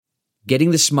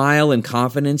Getting the smile and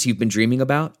confidence you've been dreaming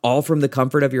about, all from the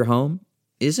comfort of your home,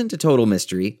 isn't a total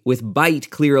mystery with Byte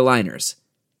clear aligners.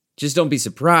 Just don't be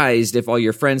surprised if all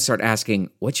your friends start asking,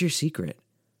 "What's your secret?"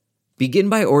 Begin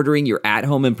by ordering your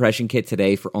at-home impression kit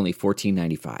today for only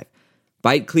 $14.95.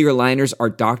 Byte clear aligners are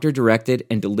doctor-directed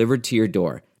and delivered to your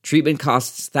door. Treatment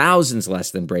costs thousands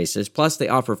less than braces, plus they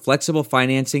offer flexible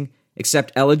financing,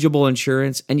 accept eligible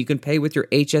insurance, and you can pay with your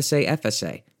HSA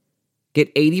FSA.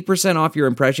 Get 80% off your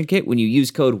impression kit when you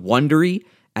use code WONDERY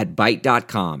at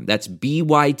Byte.com. That's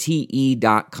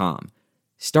BYTE.com.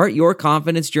 Start your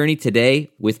confidence journey today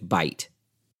with Byte.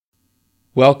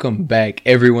 Welcome back,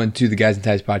 everyone, to the Guys and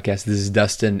Ties podcast. This is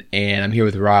Dustin, and I'm here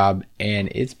with Rob, and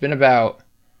it's been about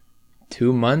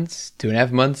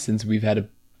 2.5 months since we've had a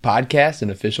podcast, an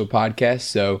official podcast.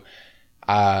 So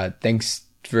thanks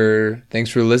for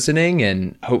listening,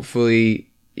 and hopefully,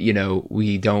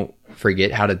 we don't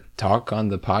forget how to talk on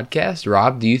the podcast.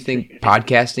 Rob, do you think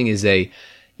podcasting is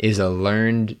a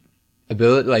learned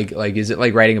ability? Like is it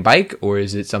like riding a bike, or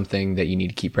is it something that you need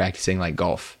to keep practicing like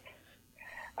golf?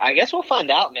 I guess we'll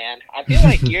find out, man. I feel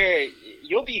like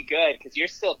you'll be good because you're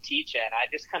still teaching. I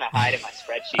just kind of hide in my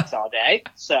spreadsheets all day,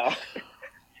 so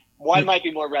one might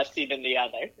be more rusty than the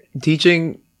other.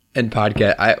 Teaching and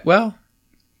podcast,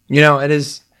 it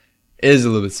is a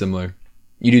little bit similar.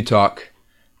 You do talk,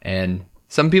 and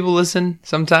some people listen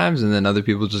sometimes, and then other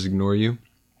people just ignore you.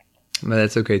 But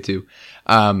that's okay too.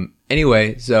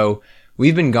 Anyway, so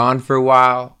we've been gone for a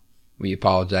while. We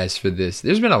apologize for this.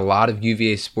 There's been a lot of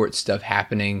UVA sports stuff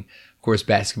happening. Of course,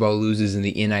 basketball loses in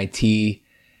the NIT.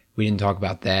 We didn't talk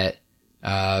about that.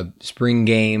 Spring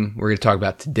game, we're going to talk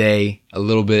about today a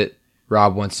little bit.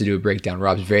 Rob wants to do a breakdown.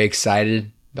 Rob's very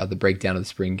excited about the breakdown of the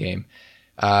spring game.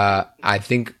 I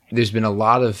think there's been a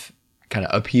lot of kind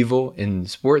of upheaval in the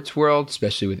sports world,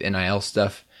 especially with NIL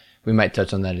stuff. We might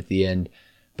touch on that at the end.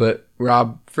 But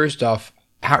Rob, first off,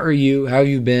 how are you? How have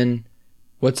you been?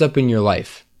 What's up in your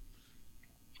life?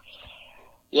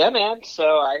 Yeah, man. So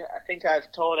I think I've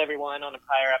told everyone on a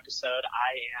prior episode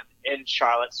I am in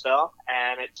Charlottesville,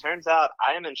 and it turns out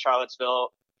I am in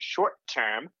Charlottesville short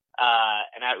term,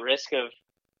 and at risk of,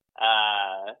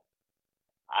 I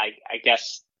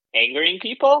guess, angering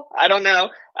people. I don't know.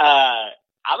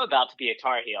 I'm about to be a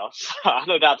Tar Heel, so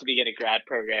I'm about to begin a grad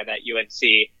program at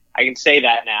UNC. I can say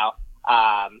that now.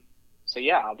 So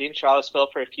yeah, I'll be in Charlottesville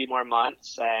for a few more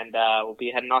months, and we'll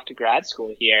be heading off to grad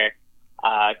school here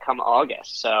come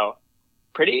August. So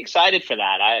pretty excited for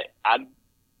that. I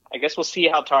guess we'll see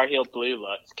how Tar Heel blue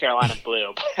looks, Carolina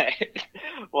blue, but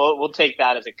we'll take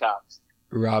that as it comes.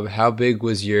 Rob, how big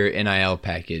was your NIL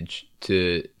package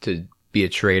to be a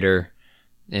trader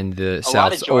in the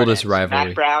South's oldest rivalry?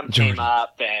 Matt Brown came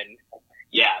up, and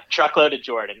truckload of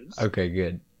Jordans. Okay,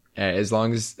 good. As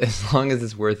long as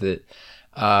it's worth it.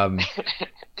 So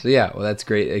yeah, well, that's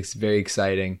great. It's very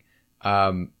exciting.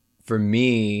 For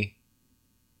me,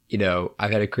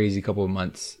 I've had a crazy couple of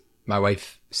months. My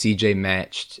wife, CJ,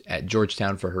 matched at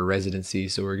Georgetown for her residency,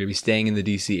 so we're going to be staying in the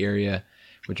DC area,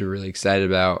 which we're really excited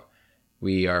about.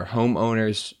 We are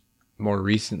homeowners more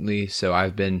recently, so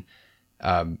I've been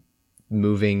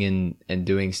moving and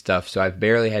doing stuff, so I've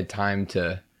barely had time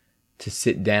to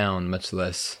sit down, much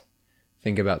less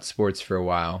think about sports for a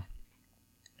while.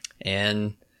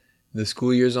 And the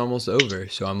school year's almost over,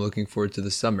 so I'm looking forward to the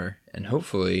summer and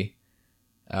hopefully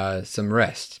some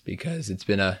rest, because it's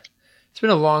been a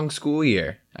long school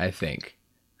year, I think,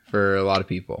 for a lot of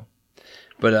people.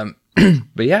 But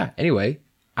but yeah, anyway,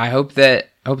 I hope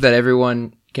that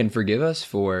everyone can forgive us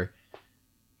for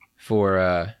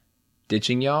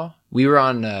ditching y'all. We were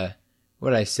on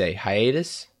what did I say?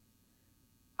 Hiatus?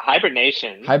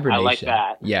 Hibernation. I like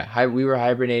that. Yeah, we were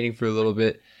hibernating for a little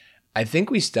bit. I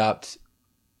think we stopped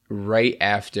right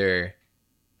after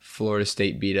Florida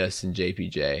State beat us in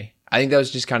JPJ. I think that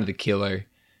was just kind of the killer.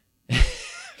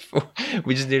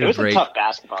 We just needed a break. It was a tough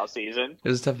basketball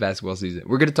season.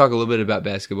 We're going to talk a little bit about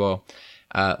basketball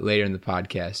later in the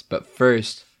podcast. But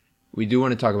first, we do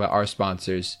want to talk about our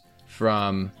sponsors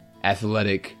from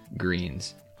Athletic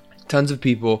Greens. Tons of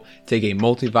people take a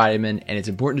multivitamin, and it's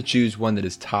important to choose one that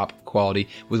is top quality.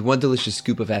 With one delicious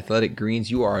scoop of Athletic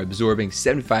Greens, you are absorbing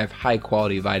 75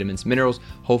 high-quality vitamins, minerals,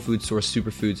 whole food source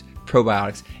superfoods,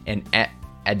 probiotics, and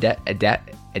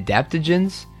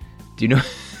adaptogens. Do you know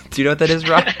what that is,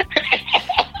 Rob?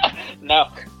 No.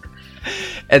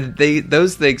 And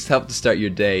those things help to start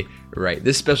your day right.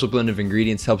 This special blend of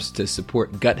ingredients helps to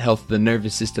support gut health, the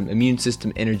nervous system, immune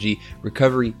system, energy,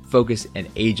 recovery, focus, and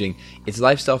aging. It's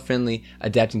lifestyle friendly,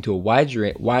 adapting to a wide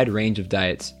range of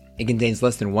diets. It contains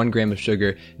less than 1 gram of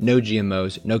sugar, no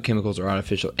GMOs, no chemicals or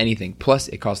artificial anything. Plus,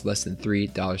 it costs less than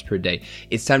 $3 per day.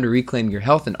 It's time to reclaim your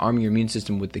health and arm your immune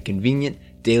system with the convenient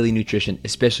daily nutrition,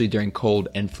 especially during cold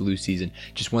and flu season.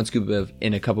 Just 1 scoop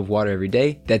in a cup of water every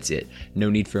day. That's it.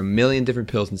 No need for a million different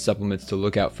pills and supplements to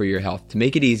look out for your health. To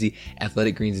make it easy,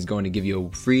 Athletic Greens is going to give you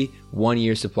a free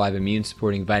 1-year supply of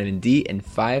immune-supporting vitamin D and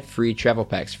 5 free travel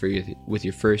packs with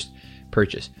your first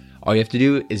purchase. All you have to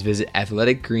do is visit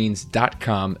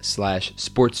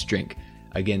athleticgreens.com/sportsdrink.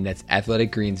 Again, that's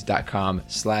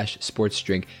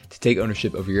athleticgreens.com/sportsdrink to take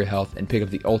ownership over your health and pick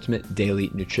up the ultimate daily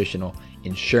nutritional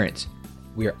insurance.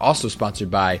 We are also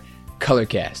sponsored by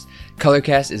Colorcast.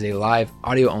 Colorcast is a live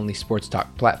audio-only sports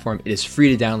talk platform. It is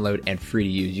free to download and free to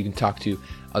use. You can talk to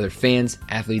other fans,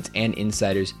 athletes, and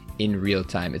insiders in real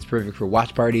time. It's perfect for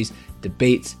watch parties,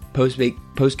 debates,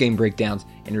 post-game breakdowns,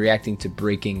 and reacting to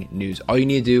breaking news. All you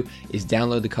need to do is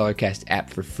download the Colorcast app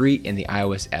for free in the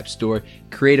iOS App Store,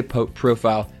 create a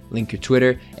profile, link your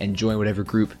Twitter, and join whatever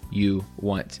group you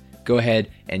want. Go ahead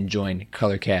and join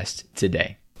Colorcast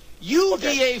today.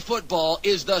 UVA football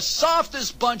is the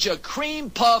softest bunch of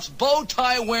cream puffs, bow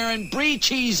tie wearing, brie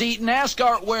cheese eating,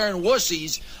 ascot wearing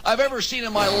wussies I've ever seen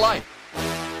in my life.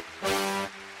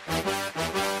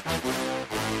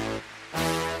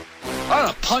 I'm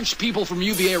gonna punch people from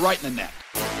UVA right in the neck.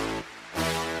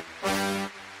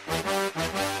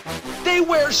 They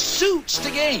wear suits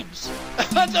to games.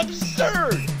 That's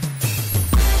absurd.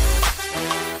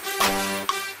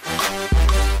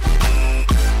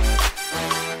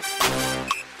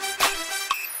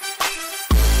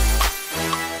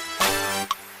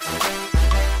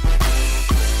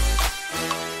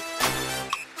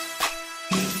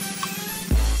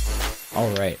 All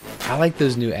right. I like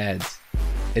those new ads.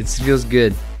 It feels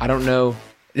good. I don't know.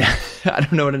 I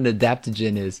don't know what an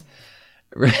adaptogen is.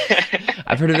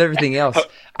 I've heard of everything else.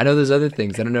 I know there's other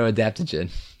things. I don't know adaptogen.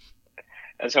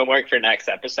 That's homework for next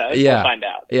episode. Yeah. We'll find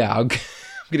out. Yeah, I'm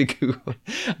gonna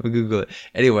Google it.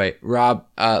 Anyway, Rob,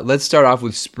 let's start off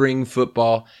with spring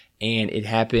football, and it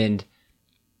happened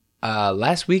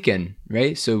last weekend,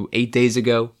 right? So 8 days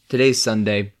ago. Today's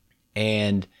Sunday,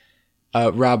 and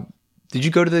Rob, did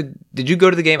you go to the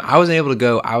game? I wasn't able to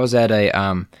go. I was at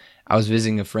I was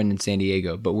visiting a friend in San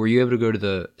Diego, but were you able to go to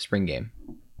the spring game?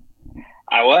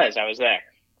 I was there.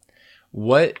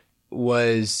 What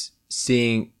was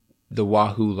seeing the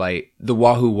Wahoo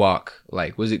Walk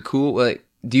like? Was it cool? Like,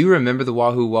 do you remember the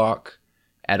Wahoo Walk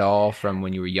at all from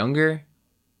when you were younger?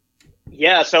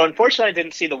 Yeah, so unfortunately I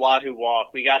didn't see the Wahoo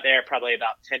Walk. We got there probably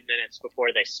about 10 minutes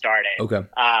before they started. Okay.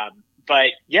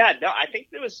 But yeah, no, I think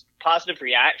there was positive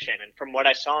reaction. And from what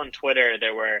I saw on Twitter,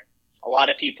 there were a lot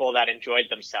of people that enjoyed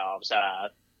themselves.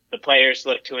 The players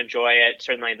looked to enjoy it,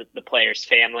 certainly the players'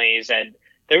 families. And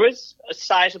there was a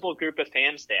sizable group of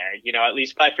fans there, at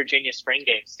least by Virginia spring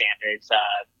game standards.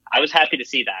 I was happy to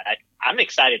see that. I'm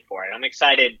excited for it. I'm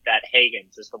excited that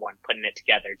Hagans is the one putting it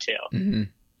together too. Mm-hmm.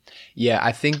 Yeah,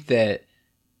 I think it's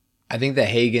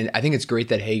great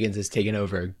that Hagans has taken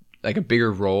over like a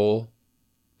bigger role,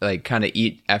 like kind of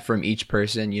from each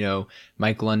person,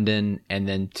 Mike London, and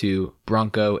then to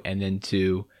Bronco, and then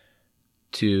to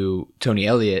Tony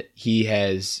Elliott. He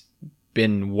has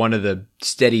been one of the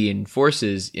steadying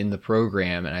forces in the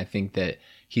program, and I think that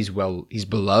he's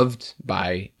beloved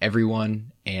by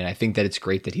everyone, and I think that it's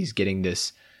great that he's getting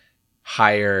this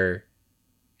higher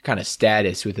kind of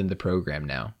status within the program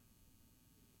now.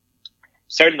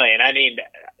 Certainly, and I mean,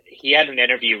 he had an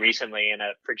interview recently in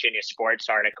a Virginia Sports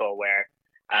article where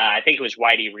I think it was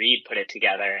Whitey Reed put it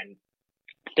together and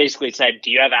basically said, "Do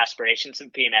you have aspirations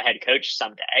of being a head coach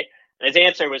someday?" And his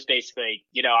answer was basically,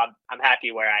 I'm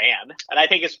happy where I am. And I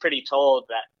think it's pretty well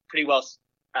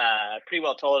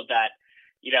told that,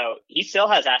 he still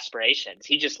has aspirations.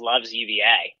 He just loves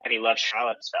UVA and he loves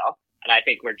Charlottesville. And I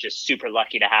think we're just super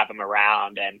lucky to have him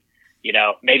around. And,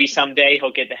 maybe someday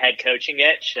he'll get the head coaching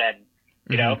itch and,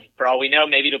 for all we know,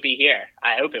 maybe it'll be here.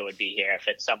 I hope it would be here if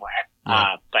it's somewhere.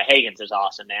 Yeah. But Hagans is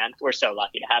awesome, man. We're so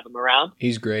lucky to have him around.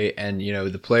 He's great. And,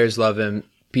 the players love him.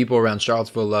 People around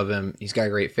Charlottesville love him. He's got a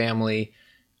great family.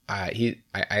 I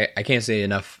can't say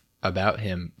enough about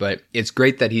him, but it's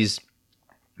great that he's,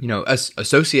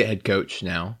 associate head coach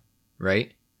now,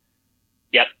 right?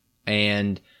 Yep.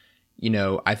 And,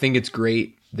 I think it's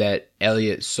great that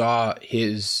Elliott saw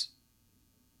his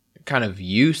kind of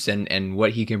use and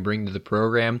what he can bring to the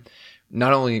program,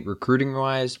 not only recruiting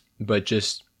wise, but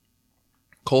just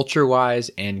culture wise,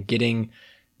 and getting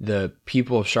the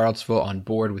people of Charlottesville on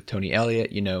board with Tony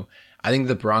Elliott. I think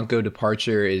the Bronco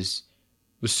departure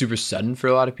was super sudden for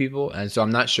a lot of people. And so I'm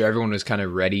not sure everyone was kind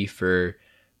of ready for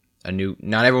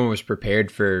not everyone was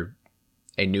prepared for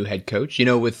a new head coach. You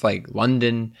know, with like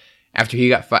London, after he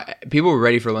got people were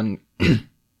ready for London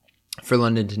for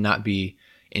London to not be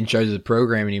in charge of the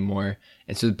program anymore,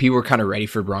 and so people were kind of ready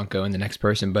for Bronco and the next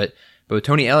person. But with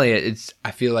Tony Elliott,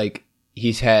 I feel like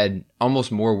he's had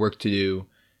almost more work to do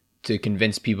to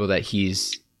convince people that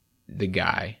he's the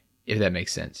guy, if that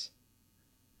makes sense.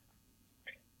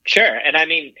 Sure. And I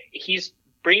mean, he's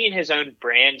bringing his own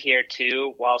brand here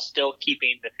too, while still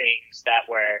keeping the things that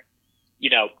were,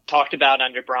 talked about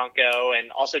under Bronco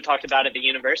and also talked about at the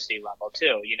university level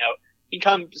too. He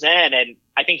comes in and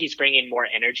I think he's bringing more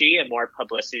energy and more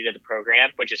publicity to the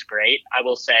program, which is great. I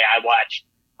will say I watched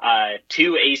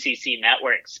 2 ACC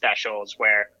network specials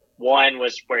where one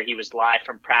was where he was live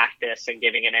from practice and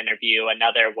giving an interview.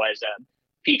 Another was a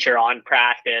feature on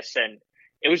practice, and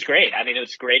it was great. I mean, it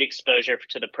was great exposure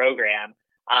to the program.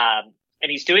 And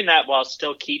he's doing that while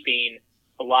still keeping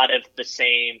a lot of the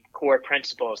same core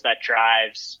principles that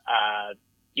drives,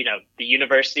 the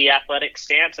university athletic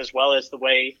stance, as well as the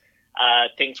way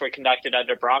things were conducted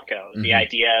under Bronco. Mm-hmm. The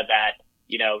idea that,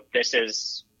 this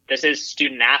is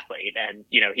student athlete, and,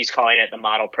 he's calling it the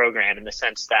model program in the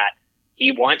sense that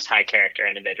he wants high character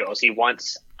individuals. He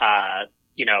wants,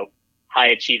 high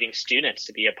achieving students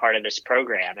to be a part of this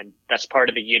program. And that's part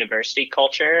of the university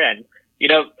culture. And,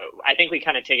 I think we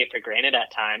kind of take it for granted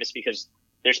at times because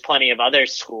there's plenty of other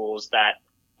schools that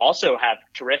also have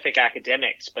terrific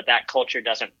academics, but that culture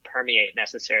doesn't permeate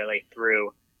necessarily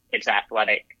through its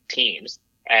athletic teams.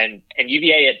 And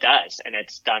UVA, it does. And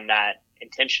it's done that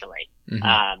intentionally.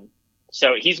 Mm-hmm.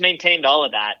 So he's maintained all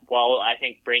of that while I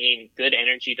think bringing good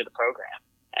energy to the program.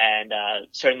 And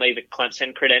certainly the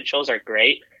Clemson credentials are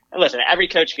great. And listen, every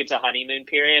coach gets a honeymoon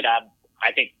period.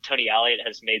 I think Tony Elliott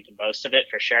has made the most of it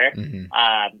for sure.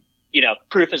 Mm-hmm.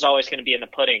 Proof is always going to be in the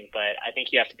pudding, but I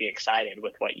think you have to be excited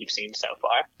with what you've seen so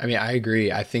far. I mean, I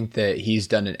agree. I think that he's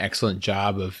done an excellent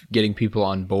job of getting people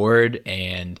on board.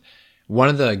 And one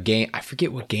of the I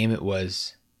forget what game it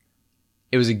was.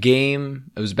 It was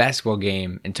a basketball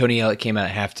game, and Tony Elliott came out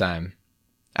at halftime.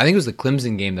 I think it was the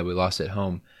Clemson game that we lost at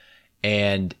home.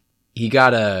 And he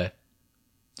got a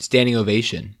standing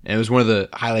ovation, and it was one of the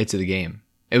highlights of the game.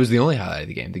 It was the only highlight of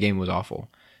the game. The game was awful.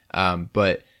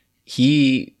 But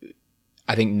he,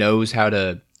 I think, knows how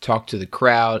to talk to the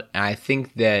crowd. And I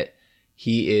think that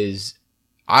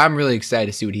I'm really excited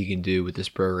to see what he can do with this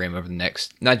program over the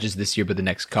next, not just this year, but the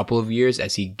next couple of years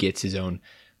as he gets his own,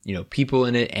 people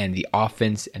in it, and the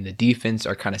offense and the defense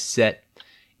are kind of set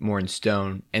more in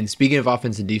stone. And speaking of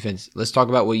offense and defense, let's talk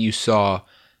about what you saw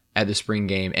at the spring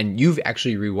game. And you've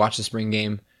actually rewatched the spring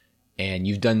game, and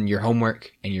you've done your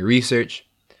homework and your research.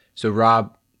 So,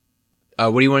 Rob,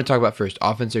 what do you want to talk about first,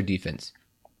 offense or defense?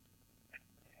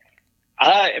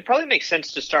 It probably makes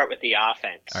sense to start with the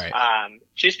offense. All right.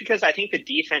 Just because I think the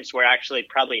defense we're actually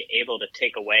probably able to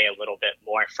take away a little bit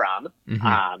more from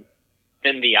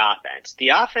than the offense. The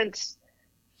offense,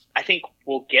 I think,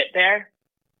 will get there,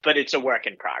 but it's a work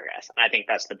in progress. And I think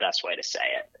that's the best way to say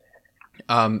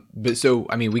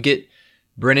it. We get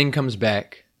Brennan comes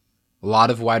back. A lot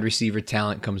of wide receiver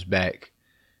talent comes back,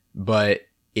 but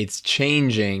it's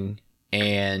changing,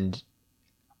 and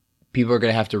people are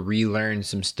going to have to relearn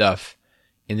some stuff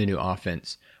in the new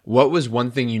offense. What was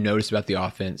one thing you noticed about the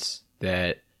offense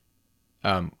that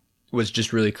was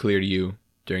just really clear to you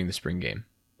during the spring game?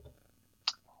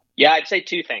 Yeah, I'd say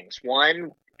 2 things.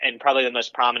 One, and probably the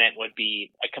most prominent, would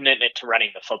be a commitment to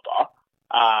running the football.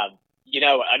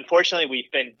 Unfortunately,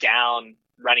 we've been down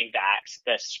running backs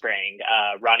this spring.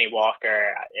 Ronnie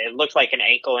Walker, it looked like an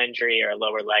ankle injury or a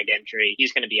lower leg injury.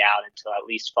 He's going to be out until at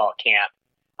least fall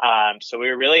camp. So we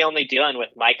were really only dealing with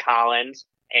Mike Collins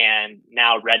and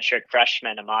now redshirt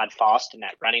freshman Ahmad Faustin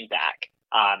at running back,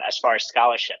 as far as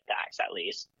scholarship backs at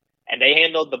least. And they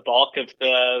handled the bulk of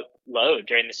the load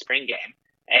during the spring game.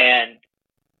 And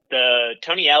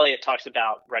Tony Elliott talks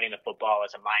about running the football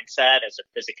as a mindset, as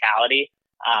a physicality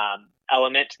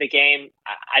element to the game.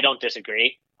 I don't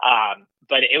disagree.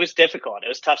 But it was difficult. It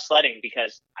was tough sledding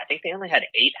because I think they only had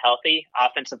 8 healthy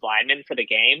offensive linemen for the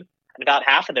game, and about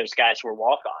half of those guys were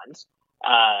walk-ons.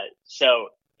 So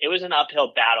it was an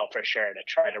uphill battle for sure to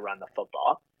try to run the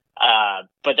football.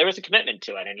 But there was a commitment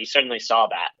to it, and you certainly saw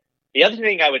that. The other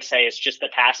thing I would say is just the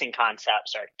passing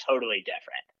concepts are totally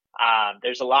different.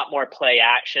 There's a lot more play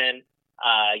action.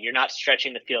 You're not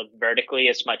stretching the field vertically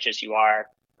as much as you are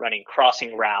running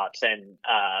crossing routes and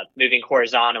moving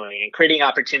horizontally and creating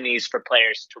opportunities for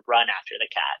players to run after the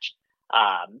catch,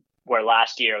 where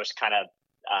last year it was kind of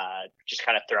just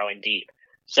throwing deep.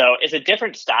 So it's a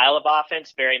different style of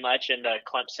offense, very much in the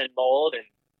Clemson mold, and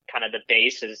kind of the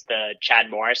base is the Chad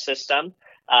Morris system.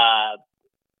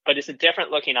 but it's a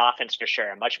different looking offense for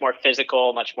sure. Much more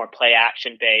physical, much more play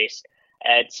action based.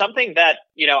 It's something that,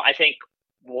 I think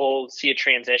we'll see a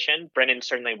transition. Brennan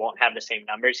certainly won't have the same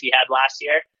numbers he had last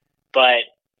year, but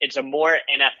it's a more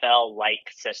NFL-like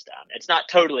system. It's not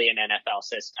totally an NFL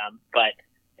system, but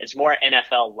it's more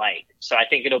NFL-like. So I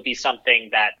think it'll be something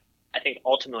that I think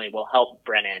ultimately will help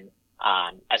Brennan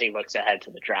as he looks ahead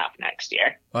to the draft next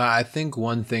year. Well, I think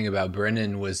one thing about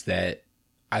Brennan was that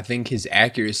I think his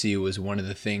accuracy was one of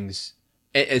the things,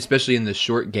 especially in the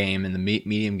short game and the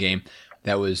medium game,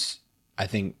 that was, I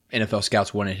think, NFL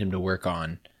scouts wanted him to work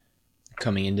on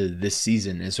coming into this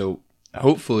season. And so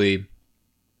hopefully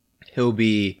he'll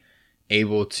be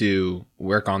able to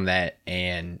work on that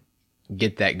and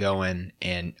get that going.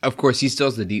 And of course, he still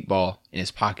has the deep ball in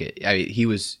his pocket. I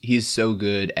mean, he's so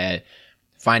good at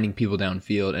finding people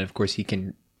downfield, and of course he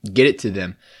can get it to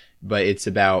them, but it's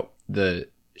about the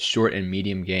short and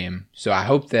medium game. So I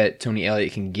hope that Tony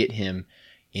Elliott can get him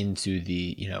into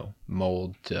the,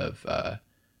 mold of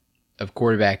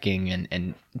quarterbacking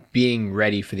and being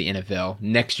ready for the NFL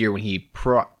next year when he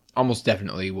almost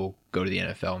definitely will go to the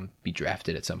NFL and be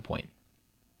drafted at some point.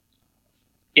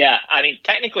 Yeah, I mean,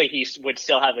 technically he would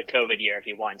still have the COVID year if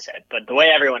he wants it, but the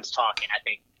way everyone's talking, I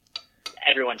think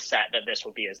everyone's set that this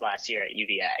will be his last year at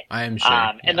UVA. I am sure.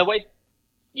 And the way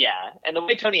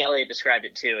Tony Elliott described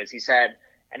it too is he said,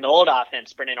 in the old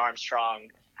offense, Brennan Armstrong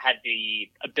had the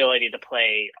ability to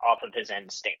play off of his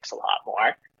instincts a lot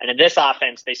more. And in this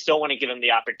offense, they still want to give him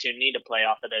the opportunity to play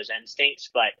off of those instincts,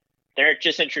 but they're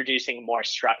just introducing more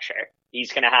structure.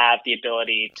 He's going to have the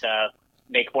ability to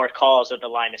make more calls at the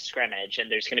line of scrimmage,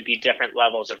 and there's going to be different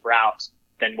levels of routes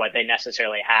than what they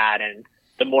necessarily had. And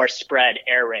the more spread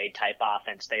air raid type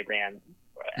offense they ran,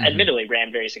 admittedly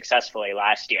ran very successfully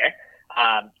last year.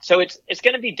 So it's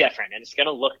going to be different, and it's going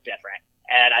to look different.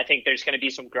 And I think there's going to be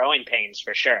some growing pains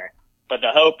for sure. But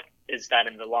the hope is that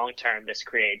in the long term, this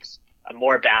creates a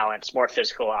more balanced, more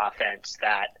physical offense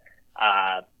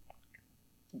that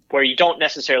where you don't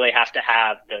necessarily have to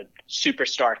have the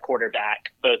superstar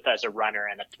quarterback, both as a runner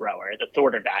and a thrower, the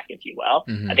quarterback, if you will.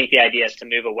 I think the idea is to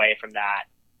move away from that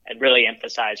and really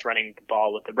emphasize running the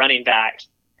ball with the running backs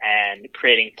and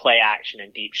creating play action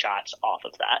and deep shots off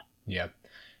of that. Yeah.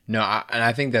 No,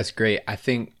 I think that's great. I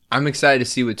think I'm excited to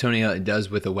see what Tony Elliott does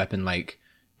with a weapon like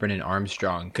Brennan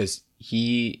Armstrong, because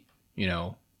he,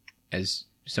 as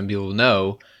some people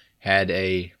know, had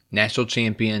a national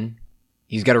champion.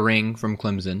 He's got a ring from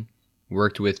Clemson,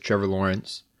 worked with Trevor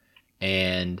Lawrence,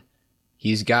 and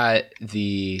he's got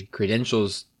the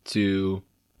credentials to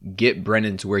get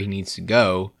Brennan to where he needs to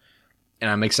go. And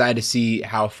I'm excited to see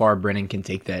how far Brennan can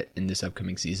take that in this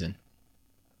upcoming season.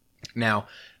 Now,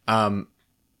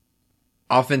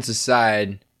 offense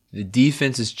aside, the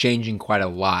defense is changing quite a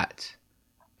lot,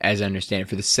 as I understand it,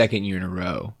 for the second year in a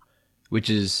row, which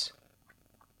is,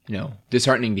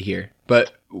 disheartening to hear.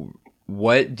 But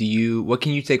what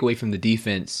can you take away from the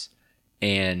defense,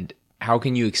 and how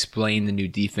can you explain the new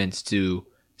defense to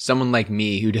someone like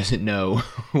me who doesn't know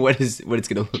what it's going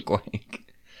to look like?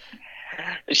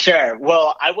 Sure.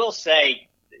 Well, I will say,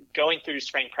 going through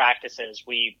spring practices,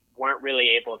 we weren't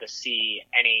really able to see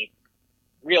any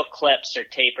real clips or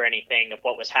tape or anything of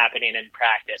what was happening in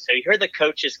practice. So you heard the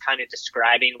coaches kind of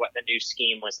describing what the new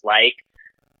scheme was like,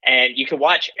 and you could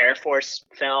watch Air Force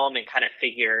film and kind of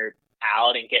figure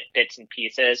out and get bits and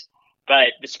pieces.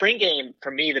 But the spring game,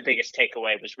 for me, the biggest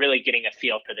takeaway was really getting a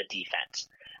feel for the defense.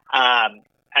 And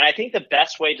I think the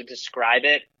best way to describe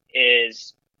it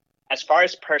is, as far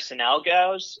as personnel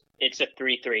goes, it's a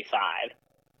 3-3-5.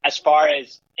 As far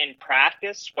as in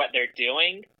practice, what they're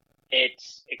doing,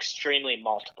 it's extremely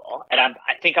multiple. And I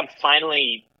think I'm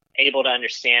finally able to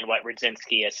understand what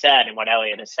Rudzinski has said and what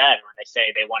Elliott has said when they say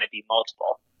they want to be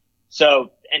multiple.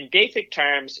 So in basic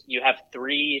terms, you have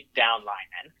 3 down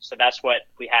linemen. So that's what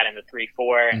we had in the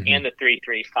 3-4 and the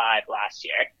 3-3-5 last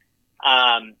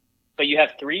year. But you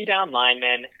have 3 down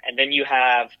linemen, and then you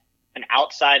have an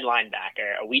outside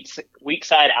linebacker, a weak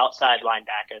side outside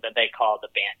linebacker that they call the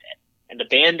bandit. And the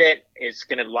bandit is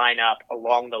going to line up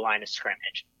along the line of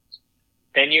scrimmage.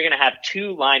 Then you're going to have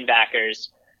 2 linebackers.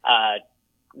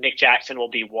 Nick Jackson will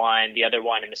be one. The other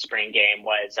one in the spring game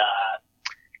was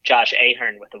Josh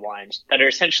Ahern with the ones that are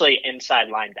essentially inside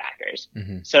linebackers.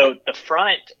 So the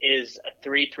front is a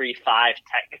 3-3-5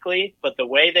 technically, but the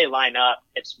way they line up,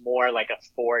 it's more like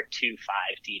a 4-2-5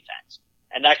 defense.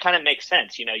 And that kind of makes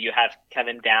sense. You have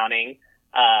Kevin Downing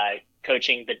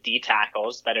coaching the D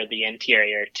tackles that are the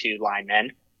interior 2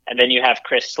 linemen. And then you have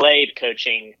Chris Slade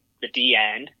coaching the D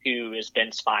end, who is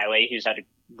Ben Smiley, who's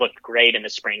looked great in the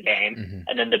spring game.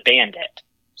 And then the bandit.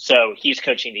 So he's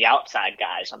coaching the outside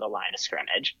guys on the line of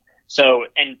scrimmage. So,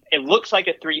 and it looks like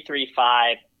a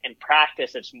 3-3-5. In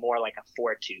practice, it's more like a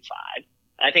 4-2-5.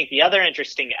 I think the other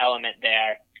interesting element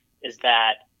there is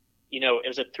that, it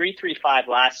was a 3-3-5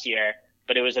 last year,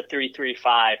 but it was a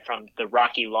 3-3-5 from the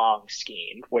Rocky Long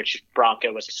scheme, which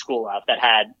Bronco was a school of, that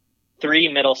had 3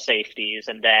 middle safeties,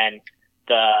 and then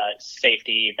the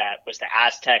safety that was the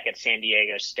Aztec at San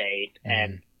Diego State,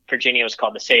 and Virginia was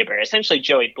called the Sabre, essentially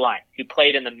Joey Blunt, who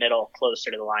played in the middle closer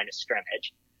to the line of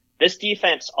scrimmage. This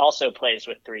defense also plays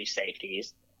with 3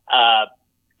 safeties,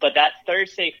 but that third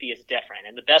safety is different.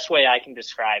 And the best way I can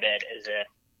describe it is, if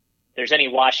there's any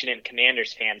Washington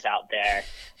Commanders fans out there,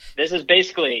 this is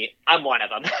basically, I'm one of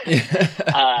them.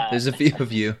 There's a few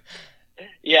of you.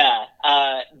 Yeah.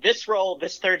 This role,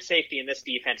 this third safety in this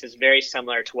defense is very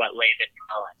similar to what Landon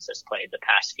Collins has played the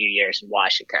past few years in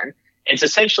Washington. It's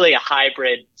essentially a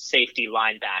hybrid safety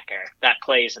linebacker that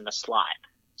plays in the slot.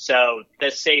 So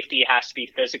this safety has to be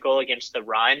physical against the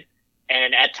run.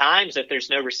 And at times, if there's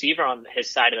no receiver on his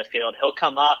side of the field, he'll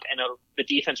come up and the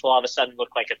defense will all of a sudden look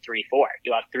like a 3-4.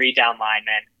 You'll have 3 down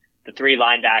linemen, the 3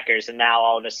 linebackers, and now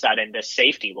all of a sudden this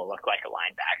safety will look like a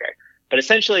linebacker. But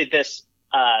essentially this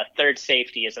third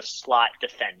safety is a slot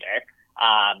defender.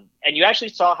 And you actually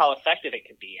saw how effective it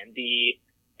could be. In the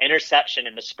interception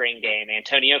in the spring game,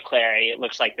 Antonio Clary, it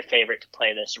looks like the favorite to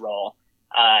play this role.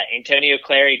 Antonio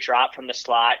Clary dropped from the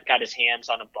slot, got his hands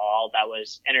on a ball that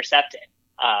was intercepted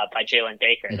by Jalen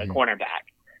Baker, the cornerback.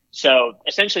 So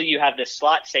essentially you have this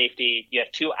slot safety, you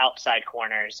have 2 outside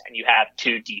corners, and you have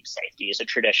 2 deep safeties, a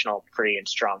traditional free and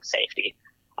strong safety.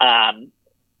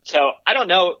 So I don't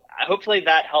know. Hopefully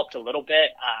that helped a little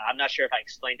bit. I'm not sure if I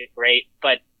explained it great,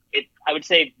 but I would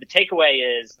say the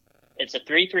takeaway is it's a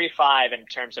 3-3-5 in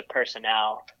terms of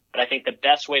personnel, but I think the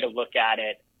best way to look at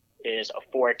it is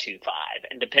a 4-2-5.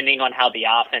 And depending on how the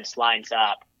offense lines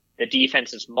up, the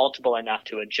defense is multiple enough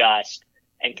to adjust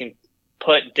and can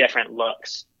put different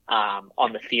looks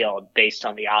on the field based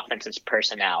on the offense's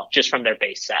personnel, just from their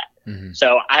base set.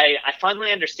 So I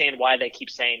finally understand why they keep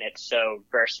saying it's so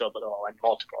versatile and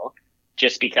multiple,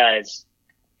 just because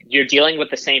you're dealing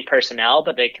with the same personnel,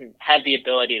 but they can have the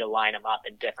ability to line them up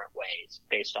in different ways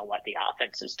based on what the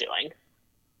offense is doing.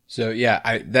 So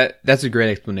yeah, that's a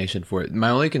great explanation for it. My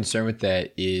only concern with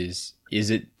that is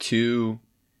it too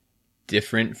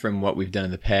different from what we've done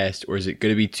in the past, or is it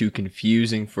going to be too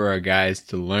confusing for our guys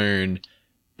to learn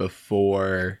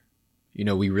before,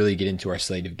 we really get into our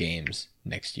slate of games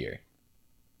next year?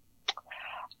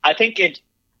 I think it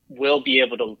will be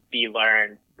able to be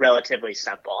learned relatively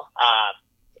simple.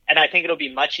 And I think it'll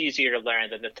be much easier to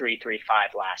learn than the 3-3-5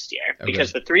 last year,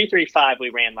 because the 3-3-5 we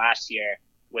ran last year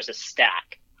was a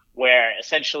stack where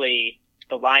essentially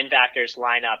the linebackers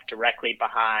line up directly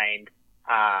behind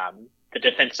the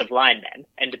defensive linemen.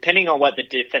 And depending on what the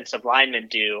defensive linemen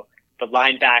do, the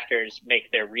linebackers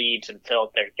make their reads and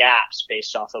fill their gaps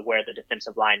based off of where the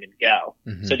defensive linemen go.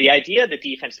 So the idea of the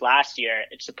defense last year,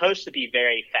 it's supposed to be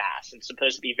very fast. It's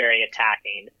supposed to be very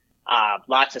attacking,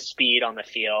 lots of speed on the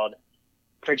field.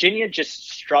 Virginia just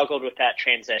struggled with that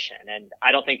transition, and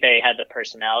I don't think they had the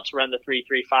personnel to run the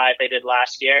 3-3-5 they did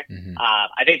last year.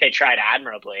 I think they tried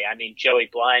admirably. I mean, Joey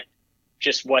Blunt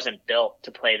just wasn't built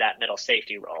to play that middle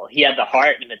safety role. He had the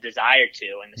heart and the desire to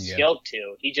and the skill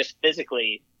to. He just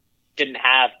physically didn't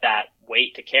have that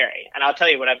weight to carry. And I'll tell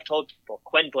you what I've told people,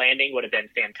 Quinn Blanding would have been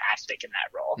fantastic in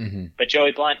that role. But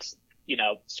Joey Blunt's,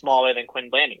 smaller than Quinn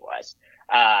Blanding was.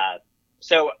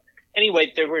 So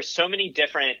anyway, there were so many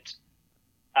different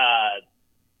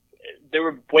there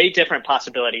were way different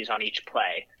possibilities on each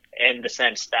play, in the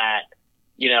sense that,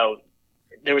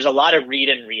 there was a lot of read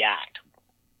and react.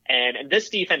 And this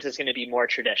defense is going to be more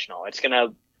traditional. It's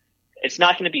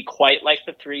not going to be quite like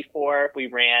the 3-4 we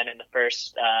ran in the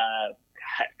first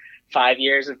 5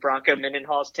 years of Bronco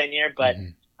Mendenhall's tenure, but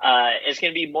it's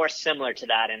going to be more similar to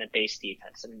that in a base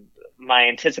defense. And my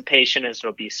anticipation is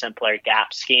it'll be simpler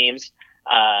gap schemes.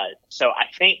 So I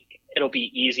think it'll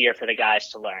be easier for the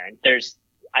guys to learn.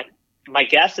 My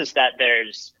guess is that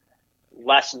there's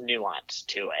less nuance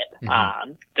to it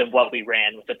than what we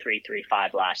ran with the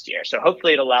 3-3-5 last year. So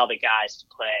hopefully it'll allow the guys to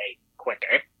play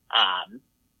quicker, and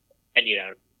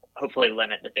hopefully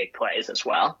limit the big plays as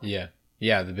well.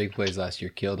 Yeah, the big plays last year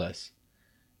killed us.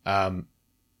 And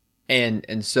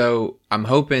so I'm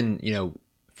hoping,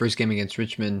 first game against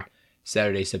Richmond,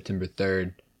 Saturday, September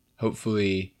 3rd.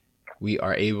 Hopefully we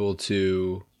are able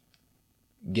to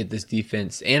get this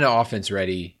defense and offense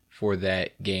ready for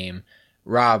that game.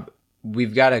 Rob,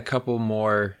 we've got a couple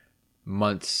more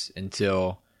months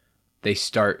until they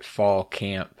start fall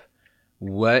camp.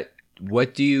 What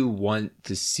do you want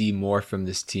to see more from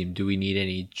this team? Do we need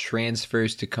any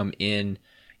transfers to come in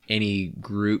any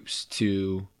groups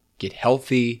to get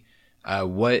healthy?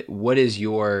 What is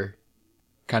your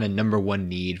kind of number one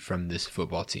need from this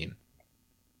football team?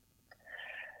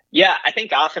 Yeah, I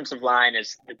think offensive line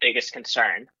is the biggest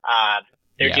concern.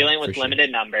 They're dealing with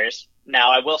limited numbers.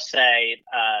 Now, I will say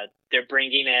they're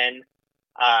bringing in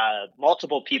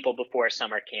multiple people before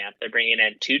summer camp. They're bringing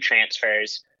in 2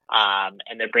 transfers,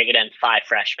 and they're bringing in 5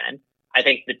 freshmen. I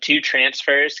think the 2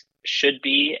 transfers should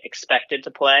be expected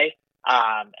to play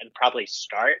and probably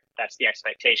start. That's the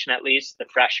expectation, at least. The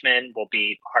freshmen will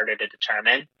be harder to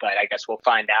determine, but I guess we'll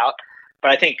find out. But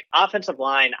I think offensive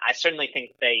line, I certainly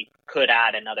think they could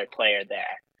add another player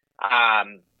there.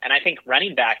 And I think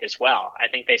running back as well. I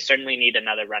think they certainly need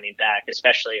another running back,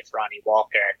 especially if Ronnie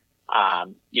Walker,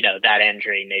 that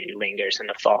injury maybe lingers in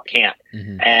the fall camp.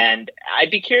 Mm-hmm. And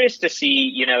I'd be curious to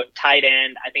see, tight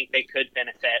end. I think they could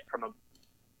benefit from a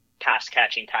pass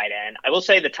catching tight end. I will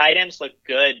say the tight ends look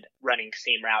good running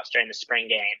seam routes during the spring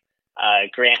game.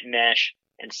 Grant Mish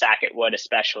and Sackett Wood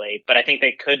especially, but I think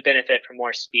they could benefit from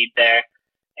more speed there.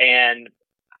 And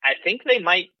I think they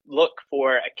might look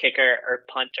for a kicker or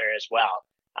punter as well.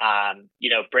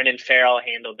 Brendan Farrell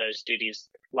handled those duties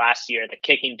last year, the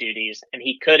kicking duties, and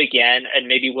he could again, and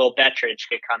maybe Will Bettridge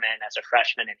could come in as a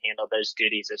freshman and handle those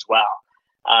duties as well.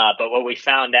 But what we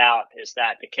found out is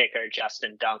that the kicker,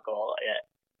 Justin Dunkel,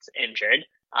 is injured.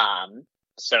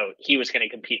 So he was going to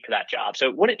compete for that job. So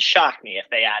it wouldn't shock me if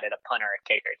they added a punter or a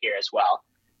kicker here as well.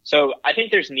 So I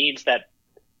think there's needs that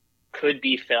could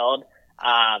be filled.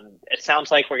 It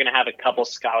sounds like we're going to have a couple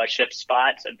scholarship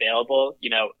spots available.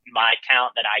 My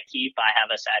count that I keep, I have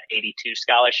us at 82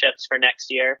 scholarships for next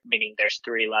year, meaning there's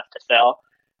 3 left to fill.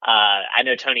 I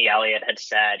know Tony Elliott had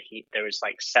said there was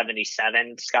like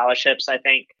 77 scholarships, I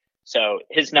think. So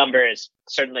his number is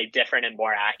certainly different and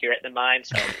more accurate than mine.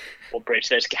 So we'll bridge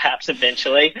those gaps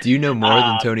eventually. Do you know more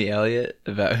than Tony Elliott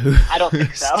about who? I don't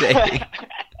think so.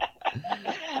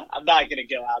 I'm not going to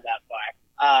go out that far.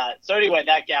 So anyway,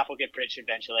 that gap will get bridged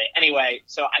eventually. Anyway,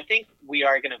 so I think we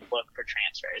are going to look for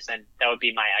transfers, and that would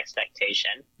be my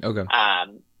expectation. Okay.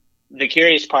 The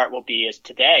curious part will be is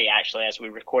today, actually, as we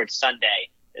record Sunday,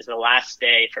 is the last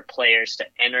day for players to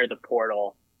enter the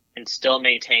portal and still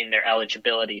maintain their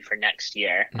eligibility for next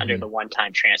year under the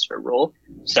one-time transfer rule.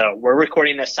 So we're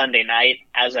recording this Sunday night.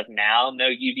 As of now, no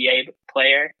UVA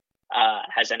player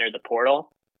has entered the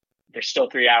portal. There's still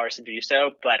 3 hours to do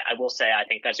so, but I will say I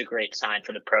think that's a great sign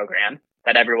for the program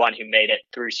that everyone who made it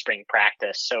through spring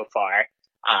practice so far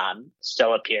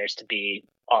still appears to be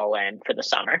all in for the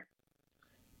summer.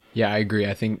 Yeah, I agree.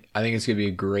 I think it's going to be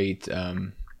a great.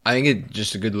 I think it's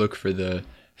just a good look for the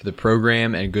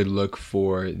program and a good look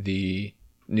for the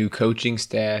new coaching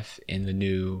staff and the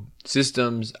new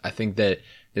systems. I think that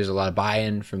there's a lot of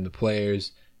buy-in from the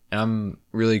players, and I'm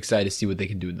really excited to see what they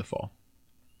can do in the fall.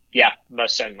 Yeah,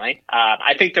 most certainly.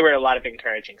 I think there were a lot of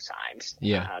encouraging signs.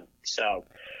 Yeah.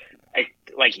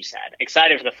 Like you said,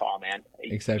 excited for the fall, man.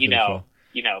 Excited for the fall.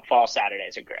 Fall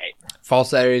Saturdays are great. Fall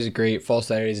Saturdays are great. Fall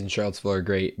Saturdays in Charlottesville are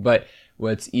great. But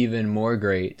what's even more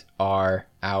great are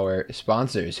our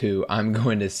sponsors, who I'm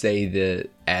going to say the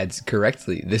ads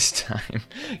correctly this time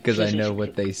because I know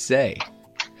what they say.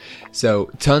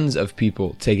 So tons of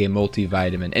people take a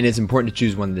multivitamin, and it's important to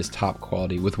choose one that's top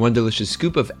quality. With one delicious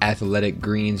scoop of Athletic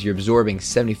Greens, you're absorbing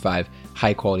 75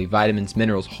 high-quality vitamins,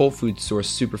 minerals, whole food source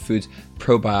superfoods,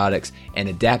 probiotics, and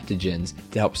adaptogens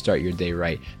to help start your day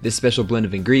right. This special blend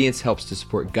of ingredients helps to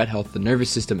support gut health, the nervous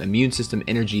system, immune system,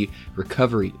 energy,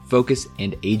 recovery, focus,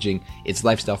 and aging. It's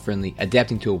lifestyle-friendly,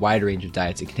 adapting to a wide range of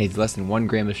diets. It contains less than 1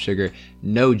 gram of sugar,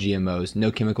 no GMOs,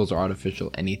 no chemicals or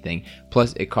artificial anything.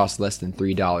 Plus, it costs less than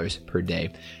 $3 per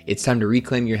day. It's time to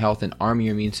reclaim your health and arm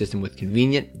your immune system with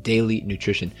convenient daily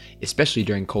nutrition, especially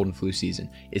during cold and flu season.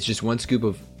 It's just 1 scoop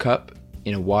of cup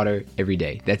in a water every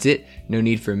day. That's it. No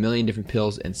need for a million different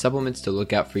pills and supplements to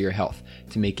look out for your health.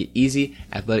 To make it easy,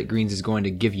 Athletic Greens is going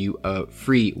to give you a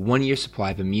free 1-year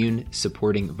supply of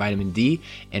immune-supporting vitamin D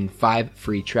and 5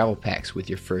 free travel packs with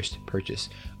your first purchase.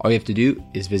 All you have to do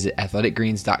is visit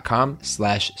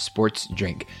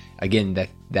athleticgreens.com/sportsdrink. Again,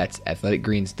 that's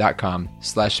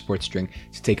athleticgreens.com/sportsdrink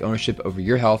to take ownership over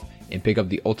your health and pick up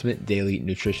the ultimate daily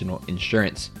nutritional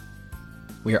insurance.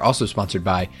 We are also sponsored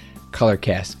by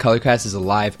Colorcast. Colorcast is a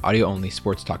live, audio-only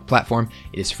sports talk platform.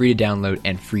 It is free to download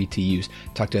and free to use.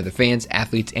 Talk to other fans,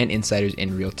 athletes, and insiders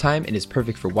in real time. It is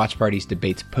perfect for watch parties,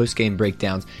 debates, post-game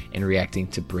breakdowns, and reacting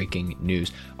to breaking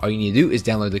news. All you need to do is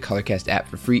download the Colorcast app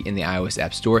for free in the iOS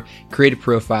App Store, create a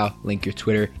profile, link your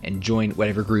Twitter, and join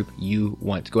whatever group you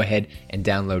want. Go ahead and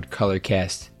download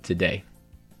Colorcast today.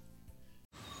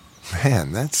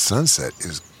 Man, that sunset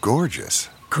is gorgeous.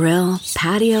 Grill,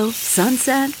 patio,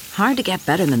 sunset. Hard to get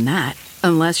better than that,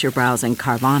 unless you're browsing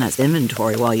Carvana's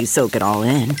inventory while you soak it all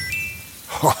in.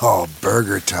 Oh,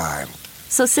 burger time.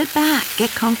 So sit back,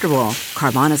 get comfortable.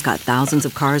 Carvana's got thousands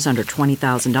of cars under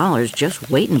 $20,000 just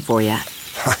waiting for you.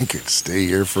 I could stay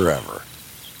here forever.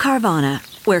 Carvana,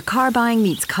 where car buying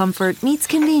meets comfort meets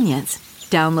convenience.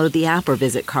 Download the app or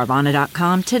visit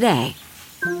Carvana.com today.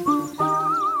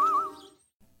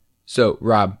 So,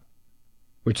 Rob,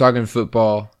 we're talking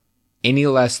football. Any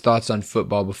last thoughts on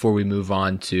football before we move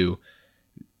on to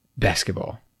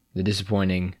basketball? The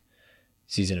disappointing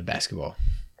season of basketball.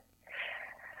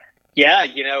 Yeah,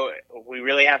 we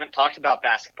really haven't talked about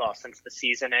basketball since the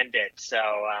season ended. So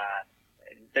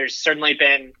there's certainly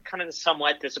been kind of a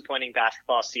somewhat disappointing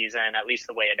basketball season, at least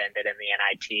the way it ended in the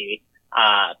NIT.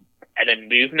 And a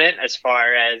movement as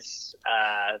far as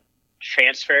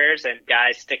transfers and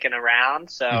guys sticking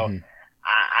around. So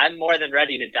I'm more than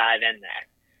ready to dive in there.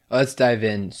 Let's dive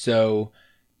in. So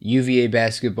UVA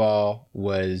basketball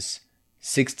was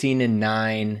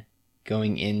 16-9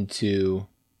 going into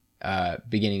the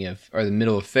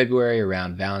middle of February,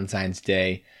 around Valentine's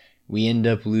Day. We end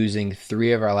up losing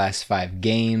 3 of our last 5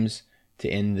 games to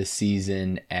end the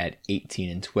season at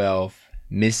 18-12,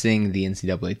 missing the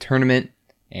NCAA tournament.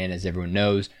 And as everyone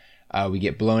knows, we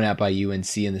get blown out by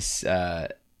UNC in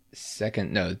the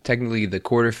technically the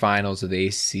quarterfinals of the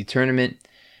ACC tournament.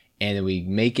 And then we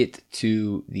make it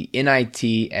to the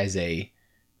NIT as a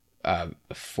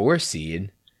 4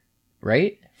 seed,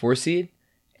 right? 4 seed?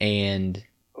 And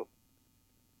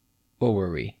what were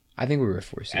we? I think we were a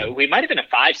 4 seed. We might have been a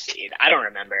 5 seed. I don't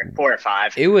remember. 4 or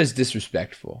 5. It was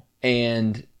disrespectful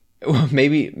and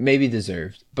maybe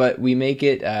deserved. But we make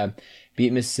it,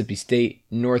 beat Mississippi State,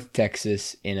 North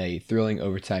Texas in a thrilling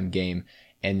overtime game.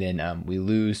 And then we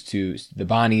lose to the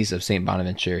Bonnies of St.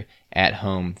 Bonaventure at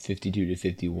home,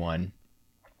 52-51.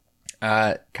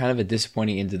 Kind of a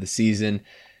disappointing end to the season.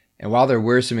 And while there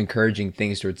were some encouraging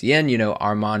things towards the end,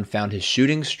 Armand found his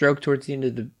shooting stroke towards the end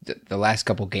of the last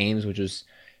couple games, which was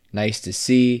nice to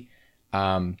see.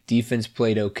 Defense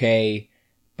played okay,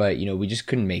 but, we just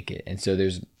couldn't make it. And so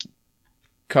there's a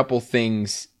couple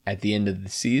things at the end of the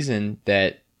season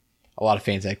that a lot of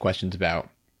fans had questions about.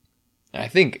 And I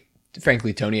think,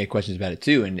 frankly, Tony had questions about it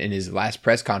too. And in his last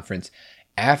press conference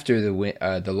after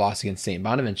the loss against St.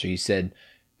 Bonaventure, he said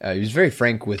he was very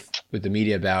frank with the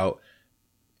media about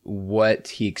what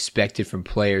he expected from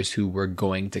players who were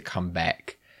going to come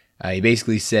back. He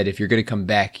basically said, if you're going to come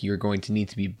back, you're going to need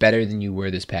to be better than you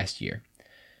were this past year.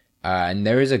 And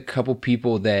there is a couple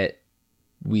people that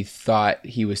we thought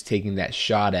he was taking that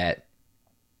shot at.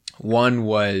 One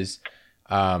was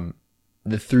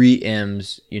the 3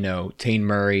 M's, Tane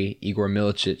Murray, Igor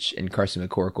Milicic, and Carson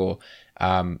McCorkle.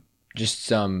 Just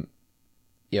some,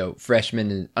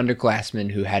 freshmen and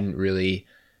underclassmen who hadn't really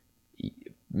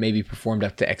maybe performed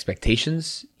up to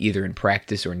expectations, either in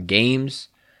practice or in games.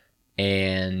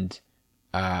 And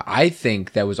I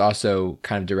think that was also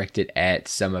kind of directed at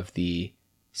some of the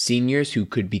seniors who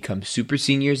could become super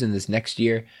seniors in this next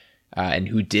year, and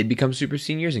who did become super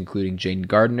seniors, including Jaden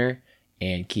Gardner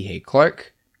and Kihei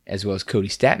Clark, as well as Cody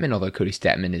Statman, although Cody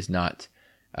Statman is not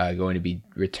going to be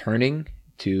returning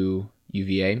to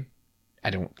UVA. I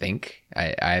don't think.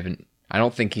 I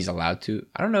don't think he's allowed to.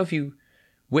 I don't know if you...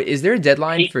 is there a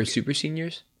deadline for super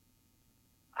seniors?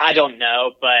 I don't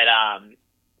know, but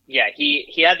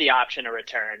he had the option to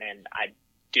return, and I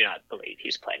do not believe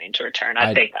he's planning to return.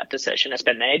 I think that decision has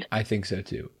been made. I think so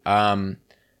too. In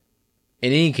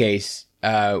any case,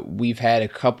 we've had a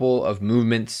couple of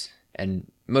movements, and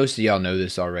most of y'all know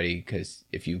this already because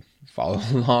if you follow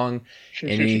along in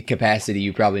any capacity,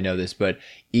 you probably know this, but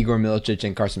Igor Milicic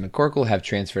and Carson McCorkle have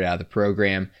transferred out of the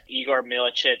program. Igor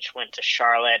Milicic went to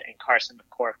Charlotte, and Carson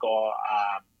McCorkle,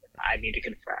 I need to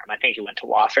confirm. I think he went to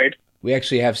Wofford. We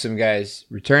actually have some guys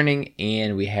returning,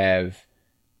 and we have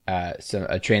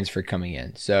a transfer coming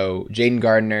in. So Jaden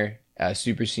Gardner,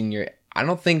 super senior. I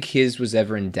don't think his was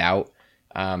ever in doubt.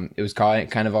 It was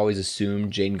kind of always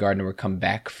assumed Jaden Gardner would come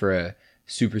back for a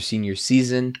super senior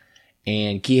season.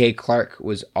 And Kihei Clark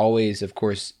was always, of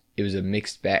course, it was a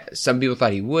mixed bag. Some people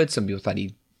thought he would, some people thought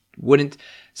he wouldn't.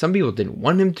 Some people didn't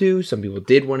want him to, some people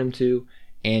did want him to.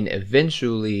 And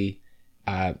eventually,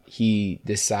 he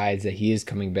decides that he is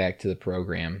coming back to the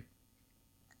program,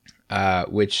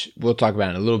 which we'll talk about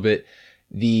in a little bit.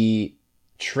 The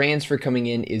transfer coming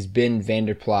in is Ben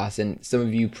Vanderplas, and some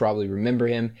of you probably remember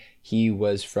him. He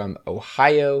was from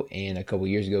Ohio, and a couple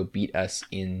years ago beat us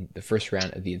in the first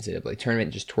round of the NCAA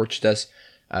tournament, just torched us,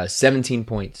 17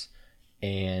 points.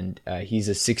 And he's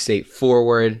a 6'8"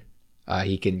 forward.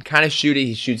 He can kind of shoot it.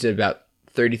 He shoots at about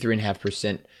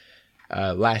 33.5%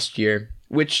 last year,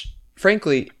 which,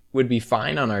 frankly, would be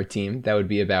fine on our team. That would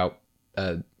be about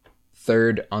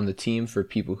third on the team for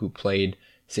people who played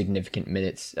significant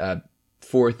minutes.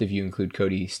 Fourth if you include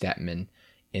Cody Statman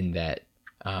in that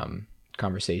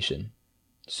conversation.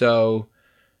 So,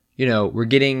 we're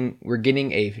getting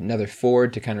another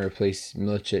forward to kind of replace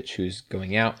Milicic, who's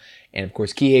going out, and of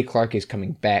course Kihei Clark is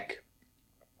coming back.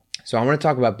 So I want to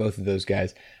talk about both of those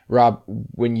guys. Rob,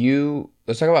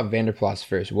 let's talk about Vander Plas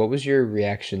first. What was your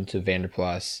reaction to Vander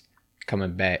Plas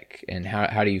coming back, and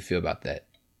how do you feel about that?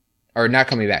 Or not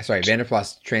coming back, sorry, Vander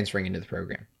Plas transferring into the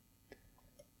program.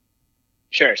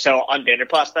 Sure. So on Vander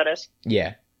Plas, that is?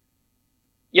 Yeah.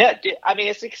 Yeah, I mean,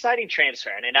 it's an exciting transfer,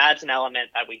 and it adds an element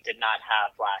that we did not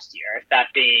have last year, that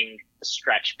being the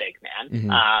stretch big man.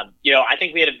 Mm-hmm. I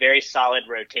think we had a very solid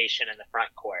rotation in the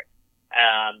front court.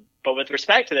 But with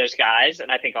respect to those guys,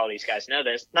 and I think all these guys know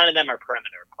this, none of them are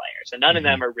perimeter players, and none of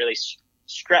them are really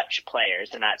stretch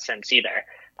players in that sense either.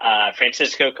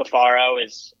 Francisco Cafaro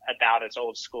is about as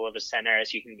old school of a center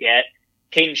as you can get.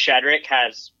 Caden Shedrick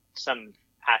has some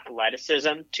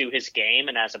athleticism to his game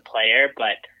and as a player,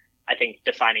 but I think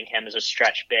defining him as a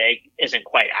stretch big isn't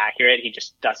quite accurate. He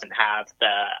just doesn't have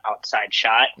the outside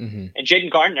shot. Mm-hmm. And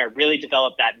Jaden Gardner really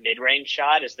developed that mid-range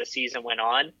shot as the season went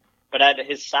on. But at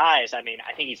his size, I mean,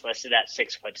 I think he's listed at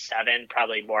 6'7",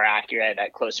 probably more accurate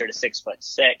at closer to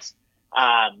 6'6".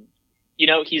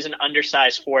 He's an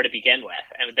undersized 4 to begin with.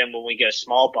 And then when we go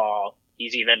small ball,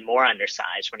 he's even more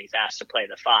undersized when he's asked to play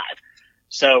the 5.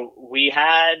 So we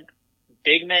had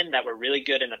big men that were really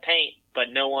good in the paint,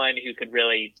 but no one who could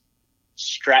really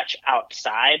stretch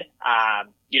outside.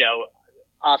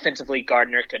 Offensively,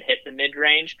 Gardner could hit the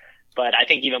mid-range, but I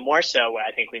think even more so,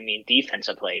 I think we mean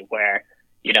defensively, where,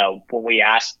 when we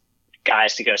asked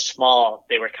guys to go small,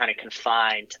 they were kind of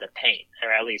confined to the paint,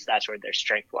 or at least that's where their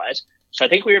strength was. So I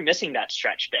think we were missing that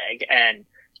stretch big. And,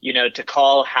 to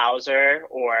call Hauser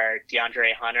or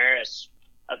DeAndre Hunter as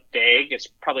a big, it's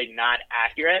probably not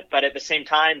accurate, but at the same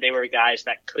time, they were guys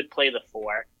that could play the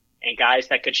 4 and guys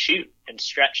that could shoot and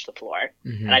stretch the floor.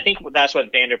 Mm-hmm. And I think that's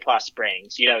what Vander Plas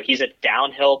brings. He's a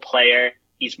downhill player.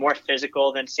 He's more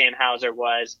physical than Sam Hauser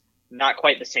was. Not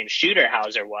quite the same shooter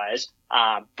Hauser was,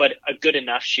 but a good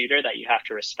enough shooter that you have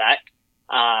to respect.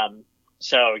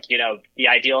 So, the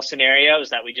ideal scenario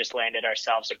is that we just landed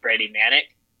ourselves a Brady Manick.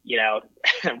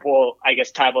 I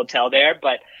guess time will tell there,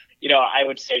 but, I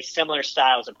would say similar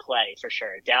styles of play for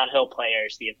sure. Downhill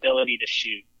players, the ability to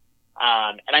shoot.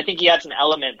 And I think he adds an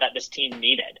element that this team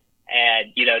needed.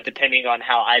 And, depending on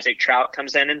how Isaac Trout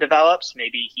comes in and develops,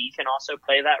 maybe he can also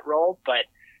play that role. But,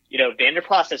 Vander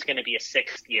Plas is going to be a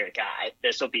 6th-year guy.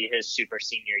 This will be his super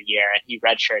senior year, and he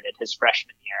redshirted his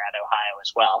freshman year at Ohio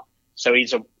as well. So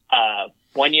he's a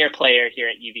 1-year player here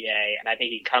at UVA, and I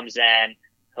think he comes in,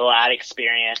 he'll add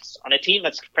experience on a team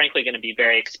that's frankly going to be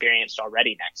very experienced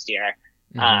already next year,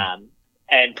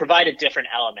 and provide a different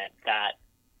element that,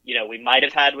 we might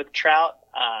have had with Trout,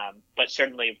 but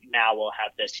certainly now we'll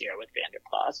have this year with Vander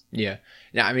Plas. Yeah.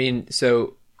 Now, I mean,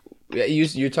 so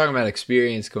you're talking about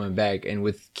experience coming back, and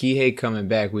with Kihei coming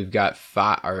back, we've got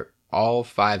all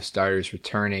 5 starters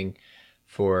returning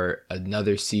for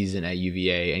another season at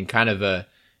UVA, and kind of a,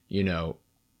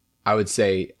 I would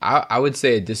say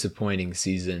a disappointing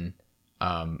season,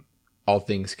 all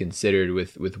things considered,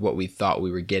 with what we thought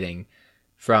we were getting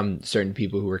from certain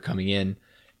people who were coming in.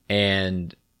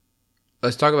 And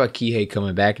let's talk about Kihei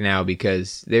coming back now,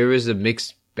 because there was a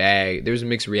mixed bag. There was a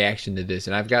mixed reaction to this,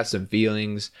 and I've got some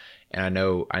feelings, and I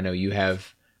know you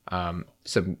have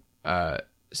some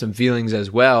feelings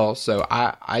as well. So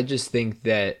I just think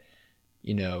that,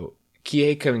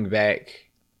 Kihei coming back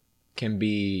can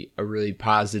be a really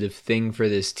positive thing for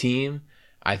this team.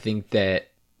 I think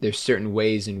that there's certain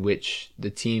ways in which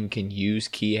the team can use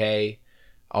Kihei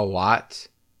a lot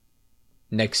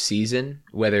next season,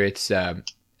 whether it's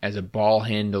as a ball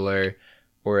handler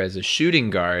or as a shooting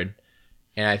guard.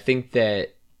 And I think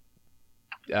that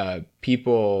I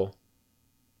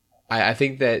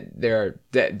think that there are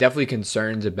definitely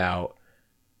concerns about,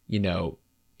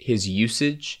 his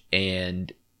usage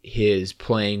and his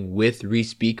playing with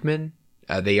Reese Beekman.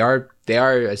 They are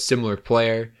a similar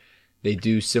player. They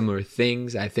do similar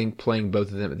things. I think playing both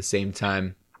of them at the same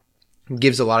time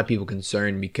gives a lot of people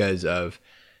concern because of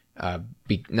not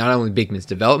only Beekman's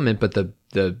development, but the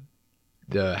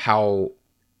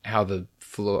how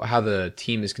the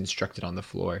team is constructed on the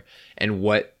floor, and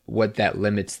what that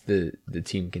limits the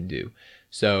team can do.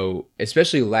 So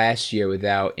especially last year,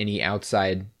 without any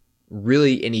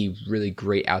really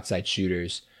great outside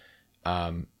shooters,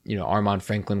 Armaan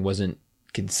Franklin wasn't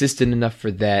consistent enough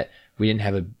for that. We didn't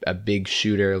have a big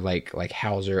shooter like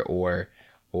Hauser or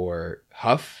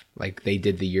Huff like they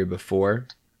did the year before.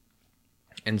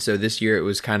 And so this year it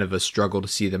was kind of a struggle to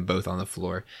see them both on the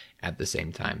floor at the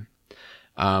same time.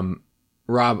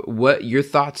 Rob, what are your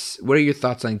thoughts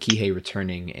on Kihei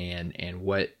returning and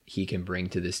what he can bring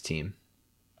to this team?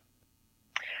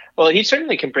 Well, he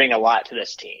certainly can bring a lot to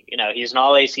this team. He's an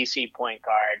all-ACC point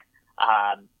guard.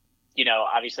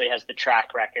 Obviously has the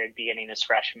track record beginning his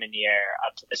freshman year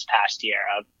up to this past year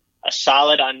of a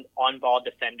solid on-ball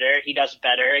defender. He does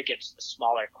better against the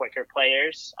smaller, quicker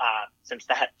players, since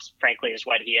that, frankly, is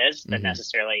what he is, than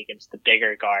necessarily against the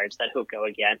bigger guards that he'll go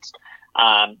against,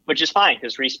 which is fine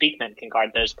because Reece Beekman can guard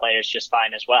those players just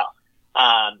fine as well.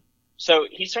 So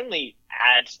he certainly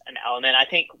adds an element. I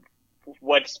think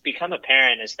what's become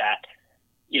apparent is that,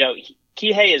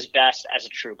 Kihei is best as a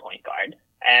true point guard.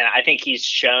 And I think he's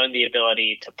shown the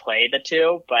ability to play the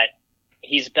two, but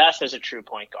he's best as a true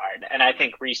point guard. And I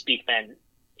think Reece Beekman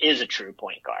is a true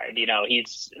point guard.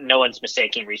 No one's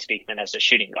mistaking Reece Beekman as a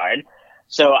shooting guard.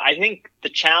 So I think the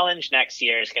challenge next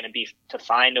year is going to be to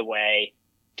find a way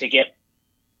to get,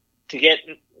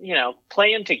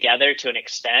 play them together to an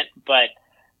extent, but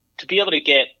to be able to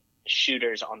get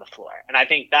shooters on the floor. And I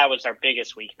think that was our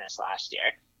biggest weakness last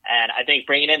year. And I think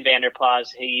bringing in Vanderplas,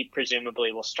 he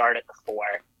presumably will start at the 4.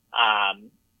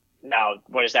 Now,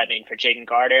 what does that mean for Jaden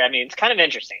Carter? I mean, it's kind of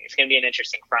interesting. It's going to be an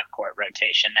interesting front court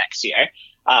rotation next year.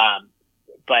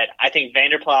 But I think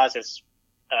Vanderplas is,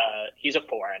 he's a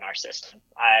 4 in our system.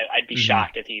 I'd be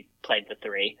shocked if he played the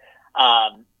 3.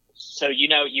 So,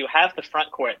 you have the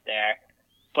front court there,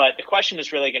 but the question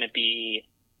is really going to be,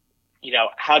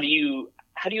 how do you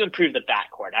improve the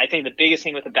backcourt? I think the biggest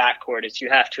thing with the backcourt is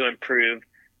you have to improve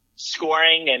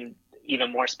scoring and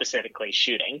even more specifically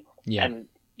shooting. Yeah. And,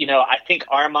 I think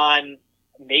Armaan,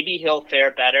 maybe he'll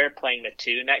fare better playing the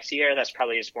 2 next year. That's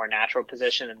probably his more natural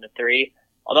position than the 3.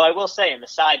 Although I will say in the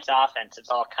sides offense, it's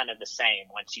all kind of the same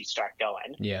once you start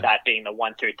going. Yeah. That being the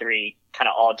 1 through 3 kind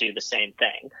of all do the same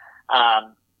thing.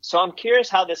 So I'm curious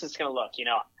how this is going to look.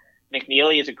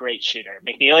 McNeely is a great shooter.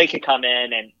 McNeely could come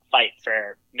in and fight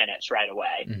for minutes right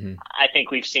away. I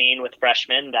think we've seen with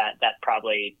freshmen that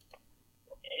probably,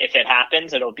 if it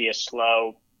happens, it'll be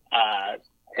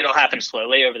it'll happen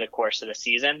slowly over the course of the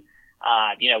season.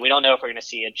 We don't know if we're going to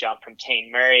see a jump from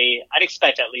Tane Murray. I'd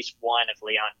expect at least one of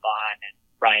Leon Vaughn and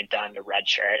Ryan Dunn to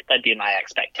redshirt. That'd be my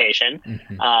expectation.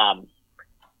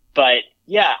 But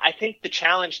yeah, I think the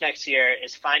challenge next year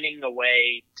is finding a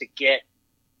way to get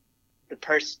the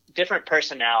different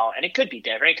personnel, and it could be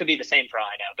different. It could be the same for all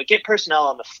I know, but get personnel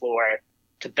on the floor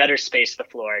to better space the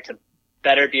floor, to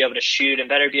better be able to shoot and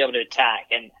better be able to attack.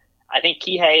 And I think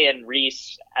Kihei and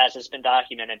Reece, as has been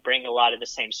documented, bring a lot of the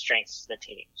same strengths to the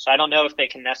team. So I don't know if they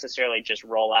can necessarily just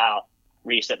roll out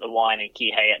Reece at the 1 and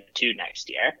Kihei at the 2 next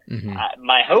year.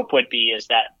 My hope would be is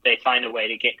that they find a way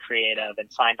to get creative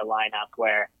and find a lineup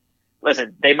where,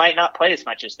 listen, they might not play as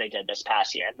much as they did this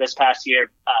past year. This past year,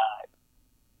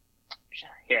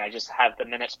 here, I just have the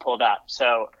minutes pulled up.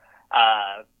 So,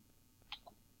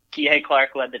 Kihei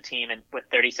Clark led the team with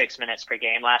 36 minutes per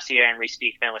game last year, and Reece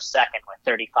Beekman was second with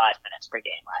 35 minutes per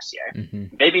game last year.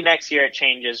 Maybe next year it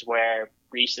changes where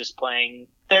Reece is playing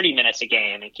 30 minutes a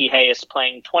game and Kihei is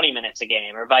playing 20 minutes a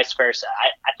game, or vice versa.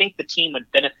 I think the team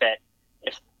would benefit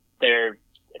if they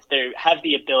have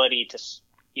the ability to,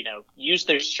 use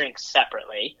their strengths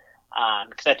separately,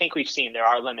 because I think we've seen there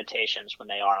are limitations when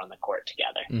they are on the court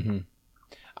together.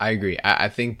 I agree. I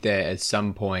think that at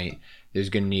some point there's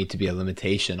going to need to be a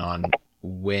limitation on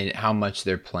how much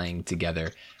they're playing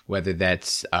together, whether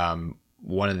that's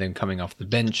one of them coming off the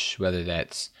bench, whether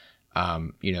that's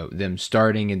them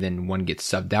starting and then one gets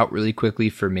subbed out really quickly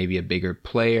for maybe a bigger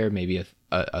player, maybe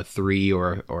a 3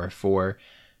 or a 4,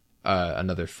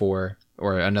 another 4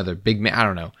 or another big man. I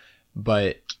don't know,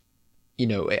 but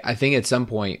I think at some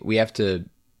point we have to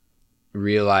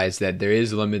realize that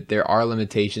there are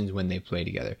limitations when they play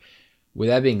together. With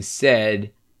that being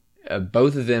said,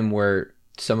 both of them were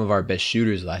some of our best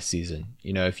shooters last season.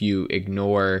 If you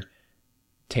ignore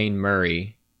Tane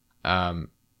Murray, who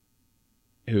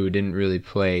didn't really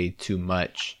play too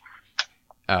much,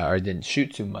 or didn't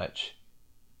shoot too much,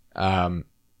 Reece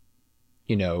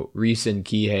and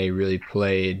Kihei really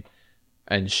played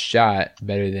and shot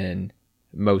better than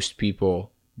most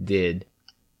people did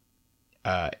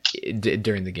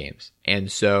during the games.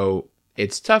 And so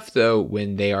it's tough though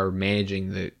when they are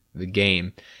managing the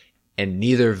game and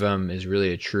neither of them is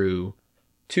really a true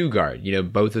 2 guard.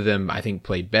 Both of them I think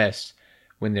play best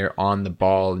when they're on the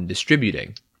ball and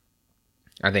distributing.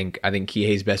 I think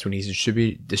Kihei's best when he's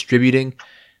distributing.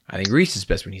 I think Reece is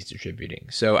best when he's distributing.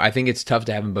 So I think it's tough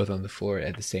to have them both on the floor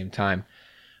at the same time.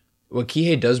 What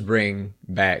Kihei does bring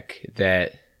back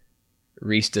that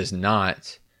Reece does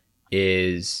not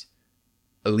is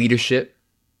leadership,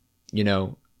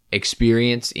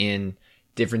 experience in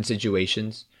different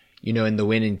situations. In the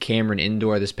win in Cameron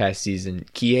Indoor this past season,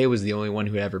 Kihei was the only one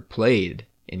who had ever played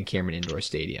in Cameron Indoor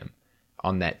Stadium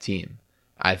on that team.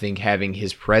 I think having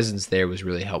his presence there was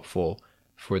really helpful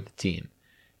for the team.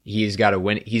 He's got to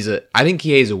win. I think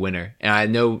Kihei is a winner, and I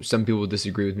know some people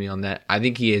disagree with me on that. I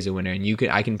think Kihei is a winner,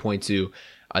 and I can point to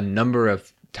a number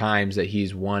of times that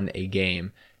he's won a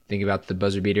game. Think about the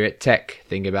buzzer beater at Tech.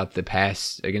 Think about the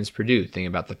pass against Purdue. Think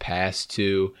about the pass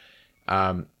to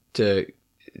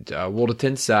Wolde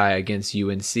Tensai against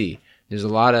UNC. There's a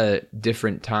lot of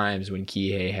different times when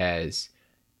Kihei has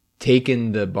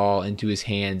taken the ball into his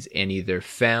hands and either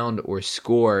found or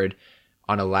scored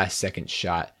on a last-second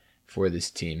shot for this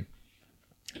team.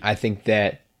 I think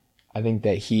that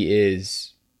he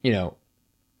is,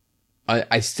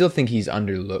 I still think he's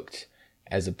underlooked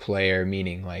as a player,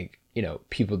 meaning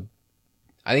people,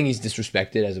 I think he's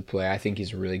disrespected as a player. I think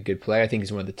he's a really good player. I think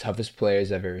he's one of the toughest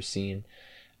players I've ever seen.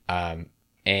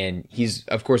 And he's,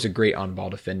 of course, a great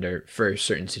on-ball defender for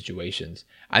certain situations.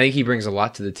 I think he brings a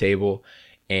lot to the table,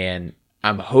 and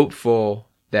I'm hopeful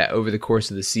that over the course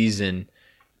of the season,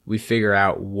 we figure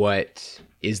out what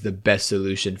is the best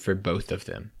solution for both of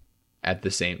them at the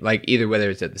same, either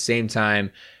whether it's at the same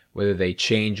time, whether they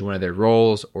change one of their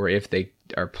roles, or if they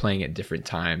are playing at different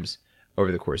times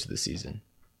over the course of the season.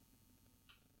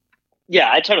 Yeah,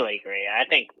 I totally agree. I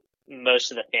think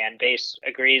most of the fan base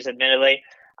agrees, admittedly.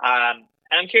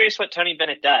 And I'm curious what Tony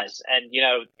Bennett does. And,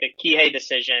 the Kihei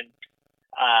decision,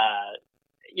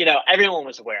 everyone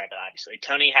was aware of it, obviously.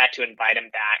 Tony had to invite him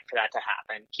back for that to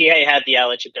happen. Kihei had the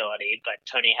eligibility, but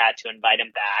Tony had to invite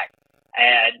him back.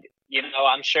 And,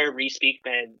 I'm sure Reese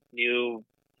Beekman knew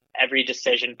every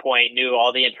decision point, knew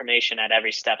all the information at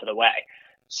every step of the way.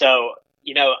 So,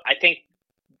 I think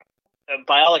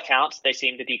by all accounts, they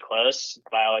seem to be close.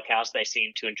 By all accounts, they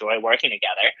seem to enjoy working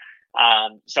together.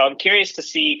 So I'm curious to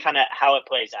see kind of how it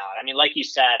plays out. I mean, like you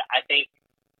said, I think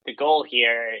the goal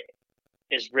here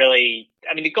is really,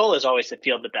 the goal is always to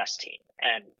field the best team,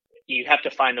 and you have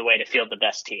to find the way to field the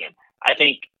best team. I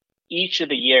think each of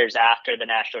the years after the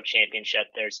national championship,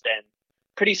 there's been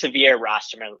pretty severe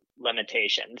roster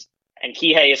limitations, and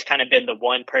Kihei has kind of been the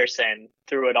one person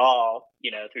through it all,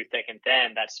 through thick and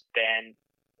thin, that's been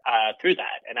through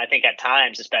that. And I think at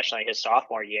times, especially his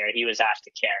sophomore year, he was asked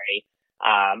to carry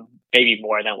maybe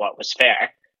more than what was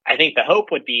fair. I think the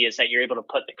hope would be is that you're able to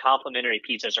put the complementary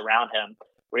pieces around him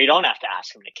where you don't have to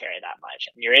ask him to carry that much.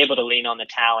 And you're able to lean on the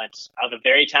talents of a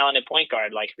very talented point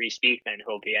guard like Reese Beekman,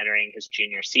 who will be entering his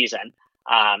junior season.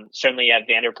 Certainly you have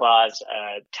Vanderplas,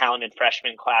 a talented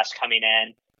freshman class coming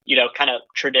in, kind of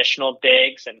traditional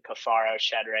bigs and Cafaro,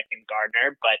 Shedrick, and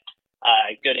Gardner, but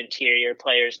good interior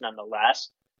players nonetheless.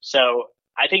 So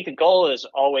I think the goal is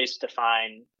always to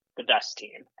find the best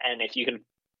team. And if you can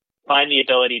find the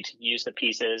ability to use the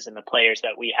pieces and the players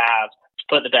that we have to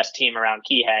put the best team around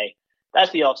Kihei,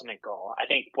 that's the ultimate goal. I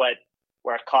think what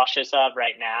we're cautious of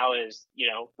right now is,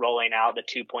 rolling out the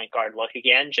 2-point guard look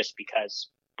again, just because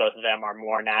both of them are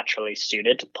more naturally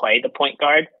suited to play the point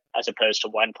guard as opposed to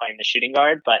one playing the shooting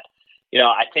guard. But,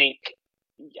 I think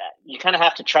you kind of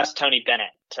have to trust Tony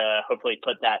Bennett to hopefully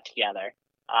put that together.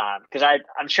 Because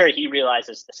I'm sure he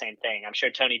realizes the same thing. I'm sure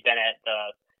Tony Bennett,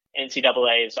 the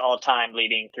NCAA's all-time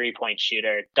leading 3-point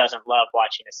shooter, doesn't love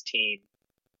watching his team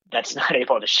that's not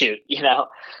able to shoot,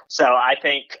 So I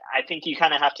think you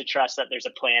kind of have to trust that there's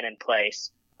a plan in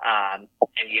place, and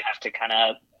you have to kind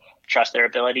of trust their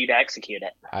ability to execute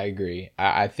it. I agree.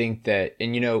 I think that,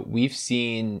 and we've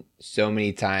seen so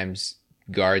many times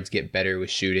guards get better with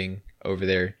shooting over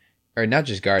there, or not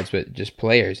just guards, but just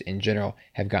players in general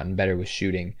have gotten better with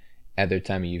shooting at their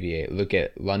time at UVA. Look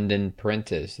at London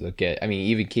Prentice.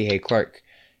 Even Kihei Clark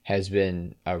has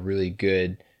been a really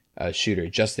good shooter.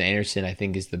 Justin Anderson, I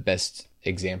think, is the best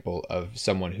example of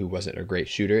someone who wasn't a great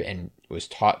shooter and was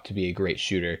taught to be a great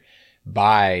shooter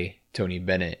by Tony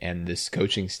Bennett and this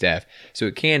coaching staff. So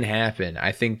it can happen.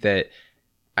 I think that,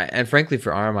 and frankly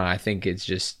for Armon, I think it's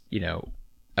just,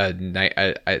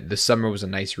 the summer was a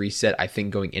nice reset. I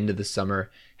think going into the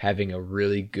summer, having a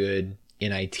really good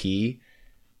NIT,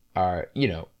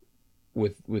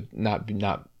 with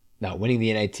not winning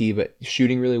the NIT, but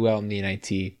shooting really well in the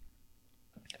NIT,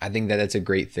 I think that that's a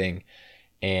great thing.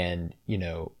 And,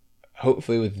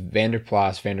 hopefully with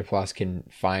Vanderplas can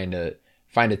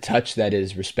find a touch that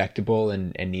is respectable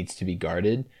and needs to be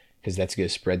guarded, because that's going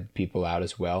to spread people out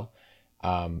as well.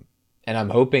 And I'm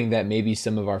hoping that maybe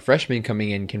some of our freshmen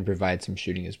coming in can provide some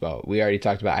shooting as well. We already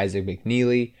talked about Isaac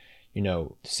McNeely,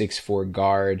 6'4"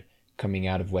 guard coming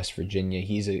out of West Virginia.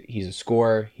 He's a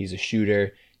scorer. He's a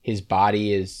shooter. his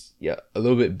body is a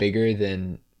little bit bigger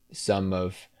than some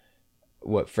of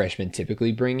what freshmen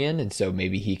typically bring in, and so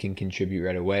maybe he can contribute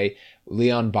right away.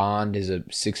 Leon Bond is a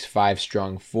 6'5"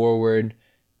 strong forward,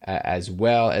 as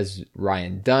well as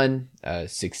Ryan Dunn,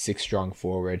 6'6" strong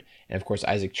forward, and of course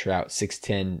Isaac Trout,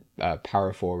 6'10"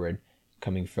 power forward,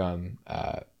 coming from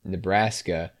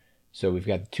Nebraska. So we've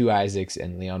got the two Isaacs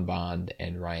and Leon Bond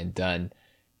and Ryan Dunn.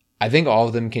 I think all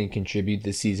of them can contribute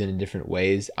this season in different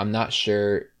ways. I'm not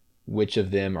sure which of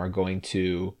them are going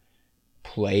to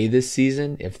play this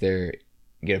season, if they're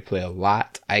going to play a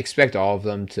lot. I expect all of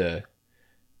them to,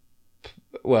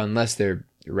 well, unless they're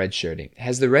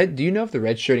redshirting. Do you know if the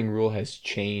redshirting rule has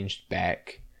changed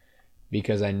back?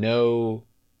 Because I know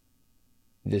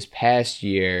this past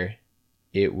year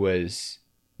it was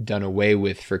done away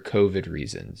with for COVID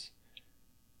reasons.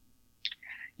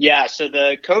 Yeah, so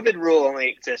the COVID rule only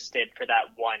existed for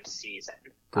that one season.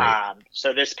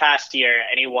 So this past year,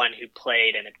 anyone who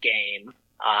played in a game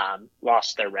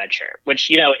lost their red shirt, which,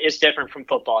 is different from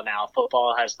football now.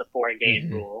 Football has the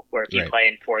 4-game rule, where if you play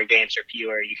in 4 games or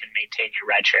fewer, you can maintain your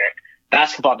red shirt.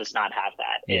 Basketball does not have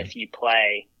that. Yeah. If you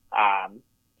play,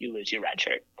 you lose your red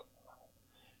shirt.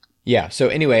 Yeah, so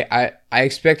anyway, I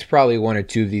expect probably 1 or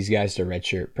 2 of these guys to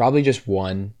redshirt. Probably just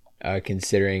one,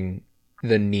 considering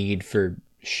the need for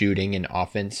shooting and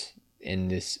offense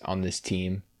on this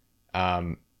team.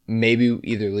 Maybe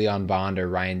either Leon Bond or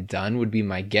Ryan Dunn would be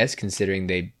my guess, considering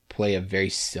they play a very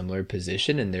similar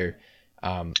position and they're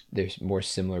more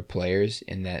similar players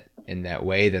in that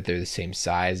way, that they're the same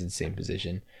size and same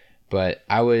position. But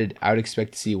I would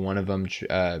expect to see one of them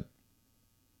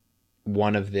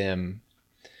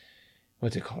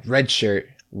what's it called, redshirt,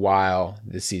 while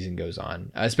the season goes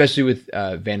on, especially with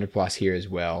Vanderplas here as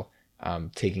well,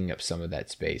 taking up some of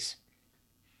that space.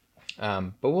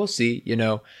 But we'll see.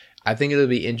 I think it'll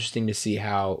be interesting to see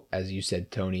how, as you said,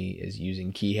 Tony is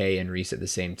using Kihei and Reese at the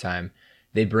same time.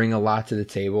 They bring a lot to the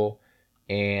table,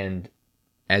 and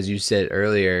as you said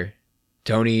earlier,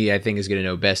 Tony, I think, is going to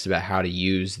know best about how to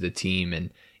use the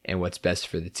team and what's best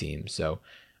for the team. So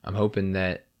I'm hoping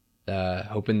that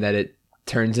it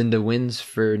turns into wins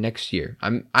for next year.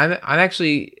 I'm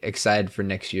actually excited for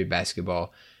next year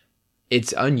basketball.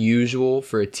 It's unusual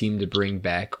for a team to bring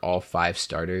back all 5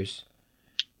 starters,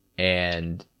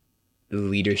 and the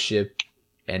leadership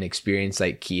and experience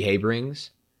like Kihei brings.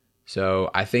 So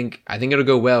I think it'll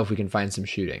go well if we can find some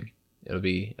shooting. It'll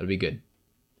be good.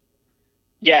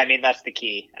 Yeah, I mean, that's the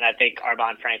key. And I think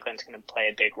Armaan Franklin's going to play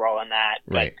a big role in that.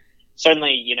 Right. But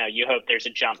certainly, you hope there's a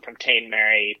jump from Taine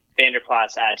Murray.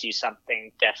 Vanderplas adds you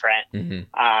something different.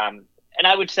 Mm-hmm. And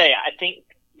I would say, I think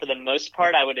for the most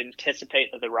part, I would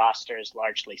anticipate that the roster is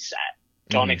largely set.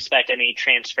 Don't expect any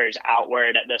transfers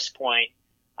outward at this point.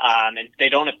 And they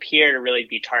don't appear to really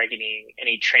be targeting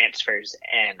any transfers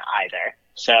in either.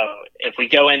 So if we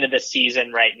go into the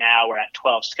season right now, we're at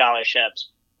 12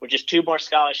 scholarships, which is 2 more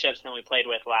scholarships than we played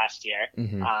with last year.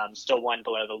 Still 1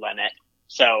 below the limit.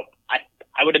 So I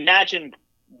would imagine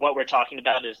what we're talking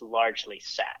about is largely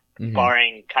set,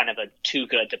 barring kind of a too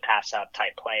good to pass up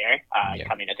type player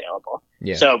coming available.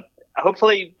 Yeah. So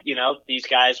hopefully, these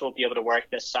guys will be able to work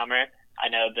this summer. I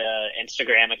know the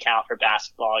Instagram account for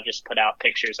basketball just put out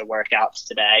pictures of workouts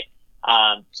today.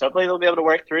 So hopefully they'll be able to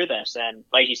work through this. And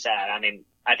like you said, I mean,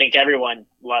 I think everyone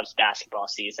loves basketball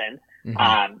season.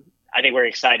 I think we're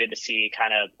excited to see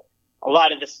kind of a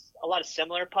lot of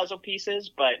similar puzzle pieces,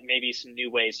 but maybe some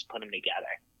new ways to put them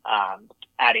together,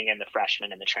 adding in the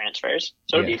freshmen and the transfers.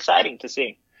 So it'll be exciting to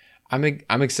see.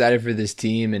 I'm excited for this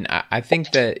team, and I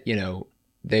think that,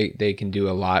 they can do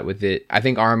a lot with it. I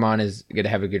think Armaan is going to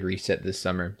have a good reset this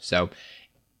summer. So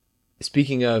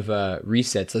speaking of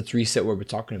resets, let's reset what we're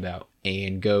talking about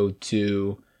and go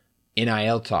to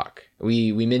NIL talk.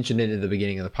 We mentioned it at the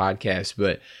beginning of the podcast,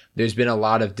 but there's been a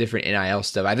lot of different NIL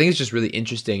stuff. I think it's just really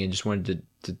interesting and just wanted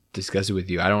to discuss it with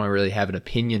you. I don't really have an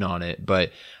opinion on it,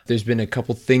 but there's been a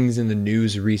couple things in the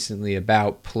news recently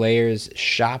about players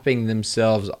shopping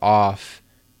themselves off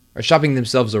or shopping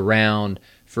themselves around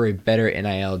for a better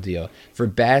NIL deal. For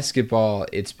basketball,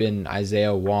 it's been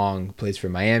Isaiah Wong, plays for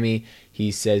Miami.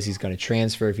 He says he's going to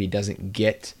transfer if he doesn't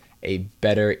get a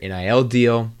better NIL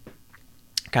deal.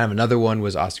 Kind of another one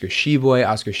was Oscar Tshiebwe.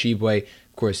 Oscar Tshiebwe,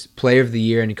 of course, player of the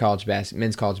year in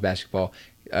men's college basketball.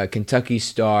 Kentucky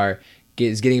star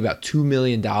is getting about $2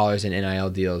 million in NIL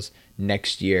deals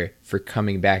next year for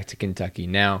coming back to Kentucky.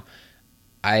 Now,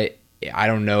 I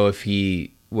don't know if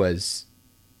he was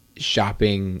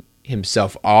shopping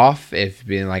himself off, if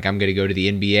being like, I'm going to go to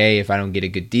the NBA if I don't get a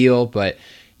good deal, but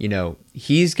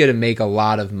he's going to make a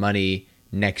lot of money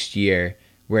next year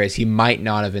whereas he might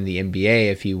not have in the NBA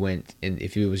if he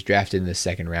was drafted in the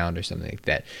second round or something like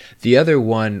that. The other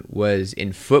one was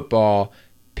in football,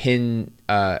 Pitt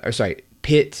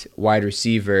wide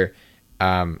receiver.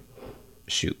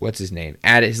 What's his name?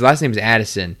 His last name is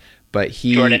Addison, but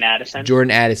Jordan Addison.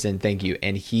 Jordan Addison, thank you.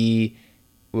 And he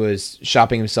was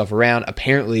shopping himself around.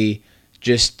 Apparently,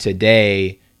 just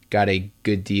today, got a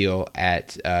good deal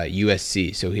at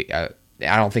USC. So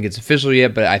I don't think it's official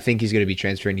yet, but I think he's going to be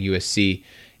transferring to USC.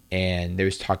 And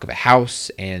there's talk of a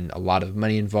house and a lot of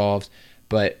money involved.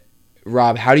 But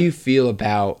Rob, how do you feel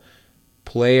about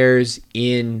players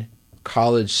in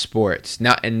college sports,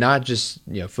 not just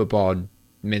football and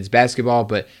men's basketball,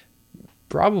 but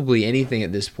probably anything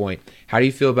at this point? How do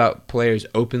you feel about players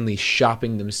openly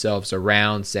shopping themselves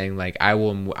around, saying like,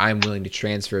 I'm willing to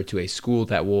transfer to a school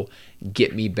that will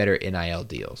get me better NIL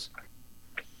deals?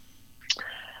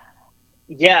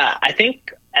 Yeah, I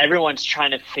think everyone's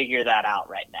trying to figure that out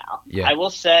right now. Yeah. I will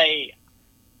say,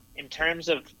 in terms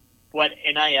of what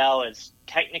NIL is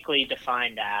technically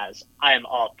defined as, I am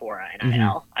all for NIL.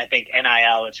 Mm-hmm. I think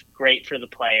NIL is great for the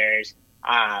players.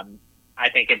 I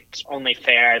think it's only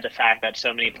fair the fact that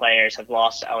so many players have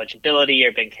lost eligibility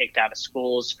or been kicked out of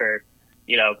schools for,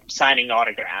 signing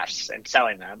autographs and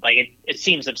selling them. Like it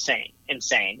seems insane.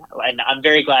 And I'm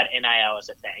very glad NIL is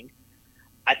a thing.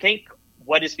 I think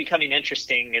what is becoming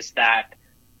interesting is that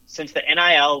since the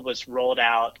NIL was rolled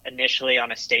out initially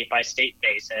on a state-by-state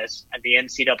basis, and the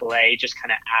NCAA just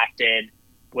kind of acted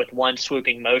with one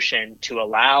swooping motion to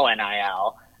allow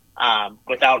NIL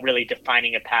without really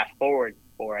defining a path forward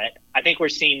for it, I think we're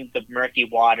seeing the murky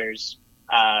waters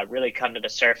really come to the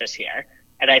surface here.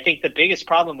 And I think the biggest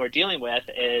problem we're dealing with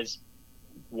is,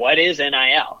 what is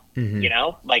NIL?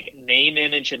 Mm-hmm. Like name,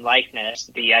 image, and likeness.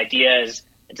 The idea is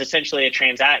it's essentially a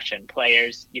transaction.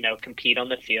 Players, compete on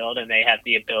the field and they have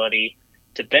the ability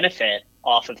to benefit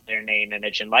off of their name,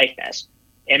 image, and likeness.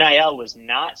 NIL was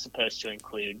not supposed to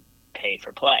include pay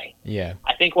for play. Yeah.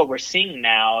 I think what we're seeing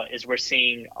now is we're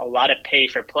seeing a lot of pay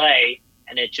for play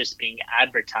and it just being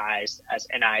advertised as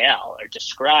NIL or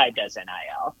described as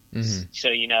NIL. Mm-hmm. So,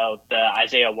 the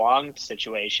Isaiah Wong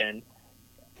situation,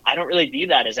 I don't really view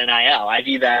that as NIL. I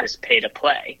view that as pay to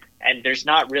play. And there's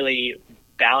not really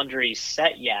boundaries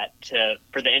set yet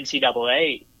for the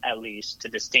NCAA, at least, to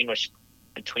distinguish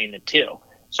between the two.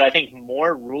 So I think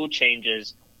more rule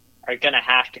changes are going to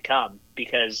have to come,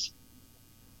 because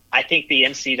I think the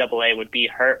NCAA would be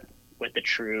hurt with the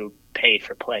true pay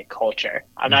for play culture.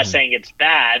 I'm not saying it's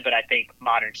bad, but I think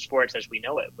modern sports as we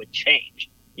know it would change.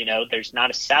 There's not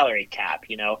a salary cap.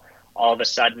 All of a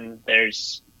sudden there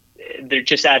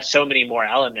just adds so many more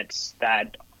elements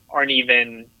that aren't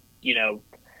even,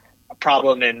 a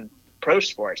problem in pro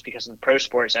sports, because in pro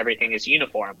sports everything is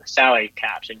uniform, salary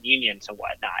caps and unions and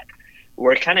whatnot.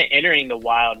 We're kind of entering the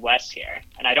Wild West here.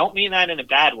 And I don't mean that in a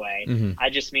bad way. Mm-hmm. I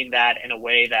just mean that in a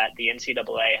way that the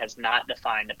NCAA has not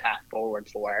defined a path forward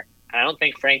for. And I don't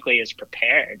think, frankly, is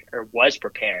prepared or was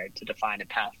prepared to define a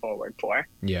path forward for.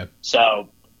 Yeah. So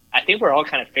I think we're all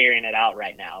kind of figuring it out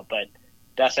right now. But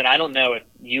Dustin, I don't know if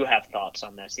you have thoughts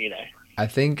on this either. I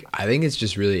think it's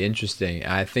just really interesting.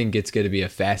 I think it's going to be a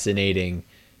fascinating,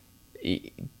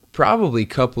 probably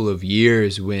couple of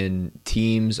years when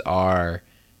teams are,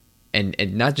 and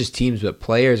not just teams, but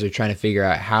players are trying to figure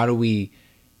out how do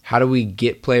we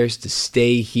get players to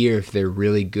stay here if they're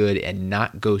really good and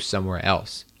not go somewhere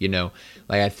else.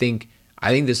 I think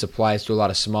this applies to a lot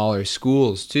of smaller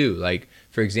schools too. Like,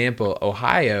 for example,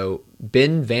 Ohio,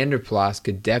 Ben Vanderplas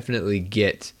could definitely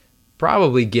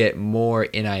probably get more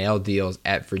NIL deals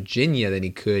at Virginia than he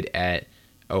could at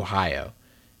Ohio,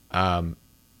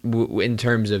 in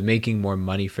terms of making more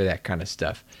money for that kind of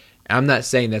stuff. I'm not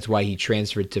saying that's why he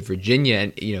transferred to Virginia,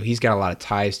 and he's got a lot of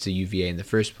ties to UVA in the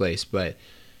first place, but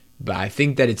I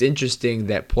think that it's interesting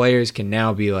that players can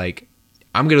now be like,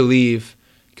 I'm going to leave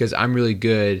because I'm really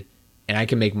good and I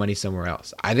can make money somewhere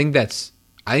else. I think that's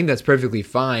perfectly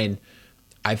fine.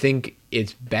 I think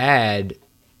it's bad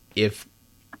if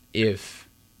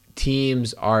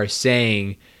teams are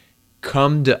saying,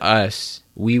 come to us,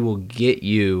 we will get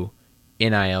you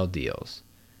NIL deals.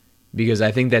 Because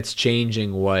I think that's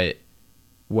changing what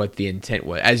the intent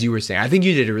was. As you were saying, I think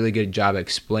you did a really good job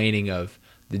explaining of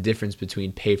the difference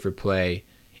between pay for play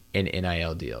and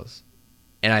NIL deals.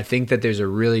 And I think that there's a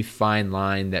really fine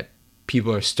line that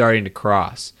people are starting to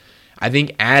cross. I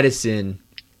think Addison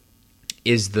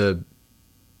is the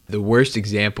worst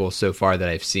example so far that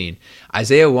I've seen.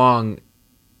 Isaiah Wong,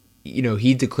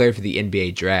 he declared for the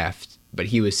NBA draft, but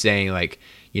he was saying like,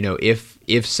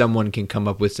 if someone can come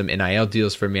up with some NIL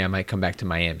deals for me, I might come back to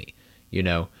Miami.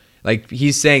 Like,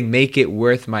 he's saying, make it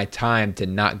worth my time to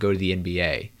not go to the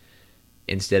NBA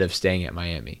instead of staying at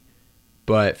Miami.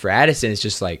 But for Addison, it's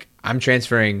just like, I'm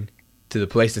transferring to the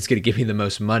place that's going to give me the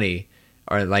most money,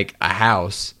 or like a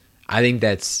house. I think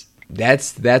that's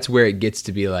where it gets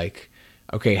to be like,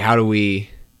 okay,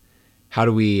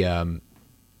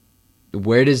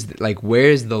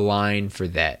 where's the line for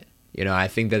that? You know, I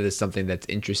think that is something that's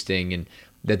interesting and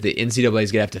that the NCAA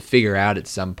is going to have to figure out at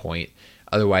some point.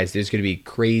 Otherwise, there's going to be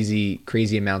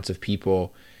crazy amounts of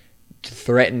people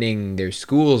threatening their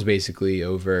schools basically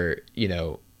over, you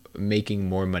know, making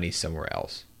more money somewhere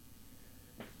else.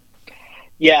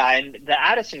 Yeah, and the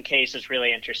Addison case is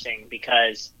really interesting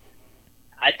because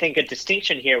I think a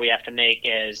distinction here we have to make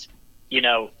is, you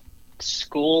know,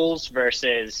 schools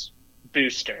versus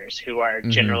boosters who are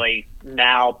generally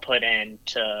now put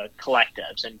into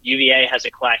collectives. And UVA has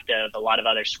a collective. A lot of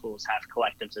other schools have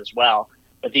collectives as well.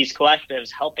 But these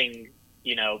collectives helping,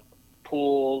 you know,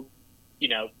 pool, you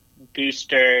know,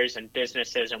 boosters and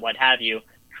businesses and what have you,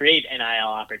 create NIL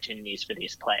opportunities for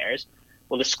these players.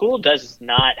 Well, the school does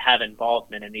not have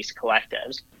involvement in these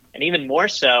collectives. And even more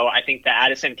so, I think the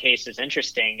Addison case is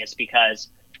interesting is because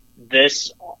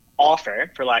this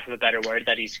offer, for lack of a better word,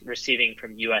 that he's receiving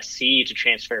from USC to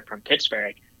transfer from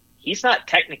Pittsburgh, he's not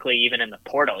technically even in the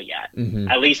portal yet.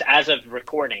 At least as of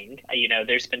recording, you know,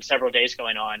 there's been several days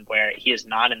going on where he is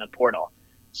not in the portal.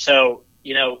 So,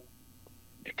 you know,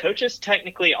 the coaches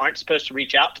technically aren't supposed to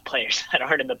reach out to players that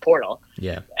aren't in the portal.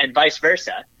 Yeah. And vice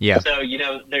versa. Yeah. So, you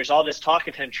know, there's all this talk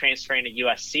of him transferring to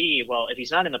USC. Well, if he's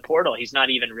not in the portal, he's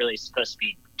not even really supposed to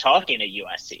be talking to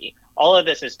USC. All of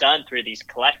this is done through these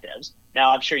collectives. Now,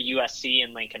 I'm sure USC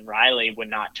and Lincoln Riley would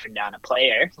not turn down a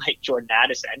player like Jordan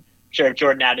Addison. I'm sure if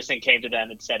Jordan Addison came to them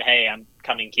and said, hey, I'm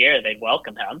coming here, they'd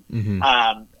welcome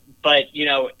him. But, you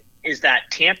know, is that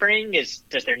tampering?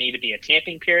 Does there need to be a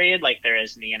tamping period like there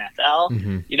is in the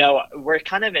NFL? You know, we're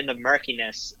kind of in the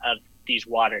murkiness of these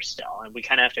waters still, and we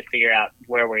kind of have to figure out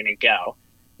where we're going to go.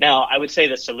 Now, I would say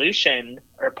the solution,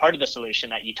 or part of the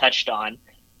solution that you touched on,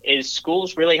 is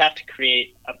schools really have to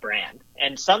create a brand.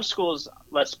 And some schools,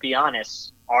 let's be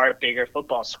honest, are bigger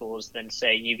football schools than,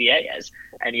 say, UVA is.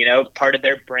 And, you know, part of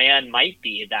their brand might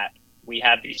be that we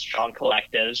have these strong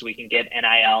collectives. We can get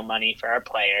NIL money for our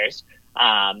players.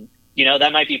 You know,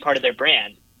 that might be part of their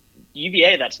brand.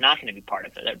 UVA, that's not going to be part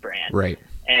of their brand. Right.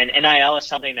 And NIL is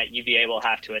something that UVA will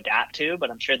have to adapt to, but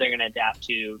I'm sure they're going to adapt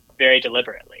to very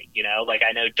deliberately. You know, like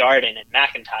I know Darden and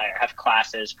McIntyre have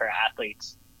classes for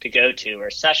athletes to go to,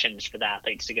 or sessions for the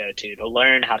athletes to go to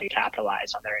learn how to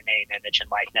capitalize on their name, image,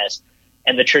 and likeness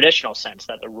in the traditional sense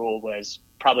that the rule was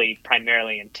probably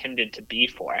primarily intended to be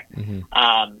for.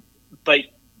 But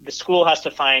the school has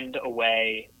to find a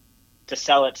way to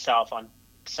sell itself on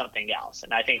something else.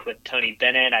 And I think with Tony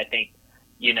Bennett, I think,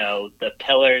 you know, the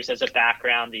pillars as a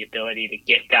background, the ability to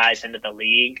get guys into the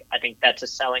league, I think that's a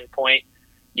selling point.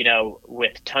 You know,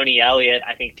 with Tony Elliott,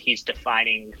 I think he's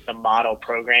defining the model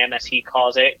program, as he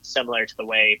calls it, similar to the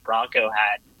way Bronco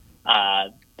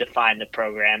had defined the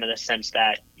program, in the sense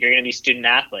that you're going to be student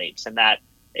athletes, and that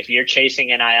if you're chasing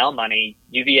NIL money,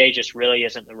 UVA just really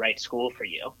isn't the right school for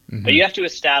you. But you have to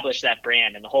establish that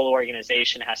brand, and the whole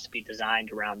organization has to be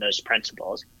designed around those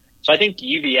principles. So I think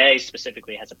UVA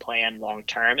specifically has a plan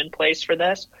long-term in place for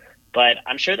this, but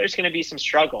I'm sure there's going to be some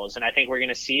struggles, and I think we're going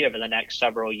to see over the next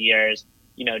several years,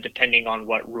 you know, depending on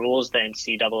what rules the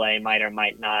NCAA might or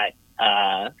might not,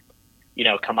 you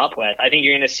know, come up with. I think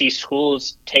you're going to see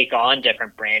schools take on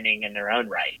different branding in their own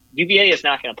right. UVA is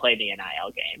not going to play the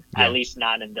NIL game, at least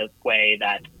not in the way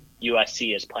that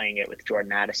USC is playing it with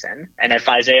Jordan Addison. And if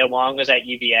Isaiah Wong was at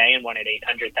UVA and wanted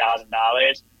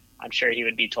 $800,000, I'm sure he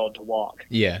would be told to walk.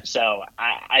 Yeah. So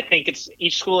I think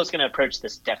each school is going to approach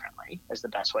this differently, is the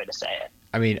best way to say it.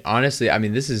 I mean, honestly,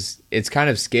 it's kind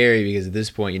of scary because at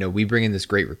this point, you know, we bring in this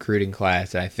great recruiting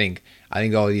class, and I think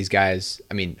all of these guys,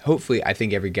 I mean, hopefully, I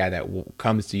think every guy that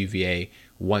comes to UVA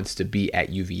wants to be at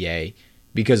UVA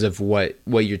because of what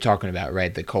you're talking about,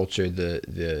 right? The culture,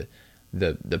 the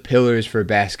pillars for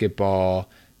basketball,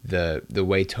 the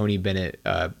way Tony Bennett,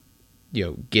 you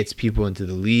know, gets people into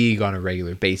the league on a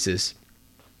regular basis.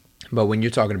 But when you're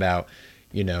talking about,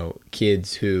 you know,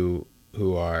 kids who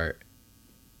are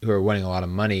winning a lot of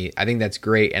money, I think that's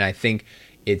great. And I think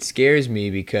it scares me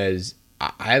because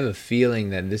I have a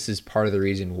feeling that this is part of the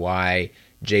reason why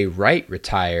Jay Wright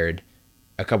retired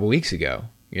a couple weeks ago,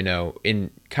 you know, in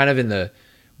the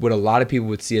what a lot of people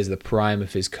would see as the prime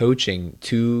of his coaching,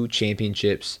 2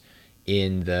 championships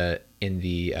in the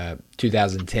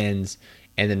 2010s,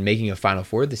 and then making a Final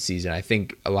Four this season. I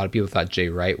think a lot of people thought Jay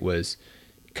Wright was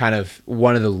kind of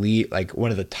one of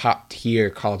the top tier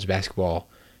college basketball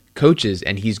coaches,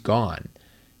 and he's gone.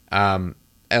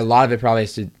 A lot of it probably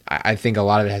has to. I think a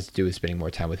lot of it has to do with spending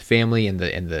more time with family and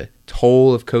the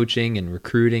toll of coaching and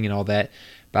recruiting and all that.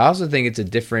 But I also think it's a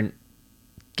different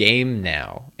game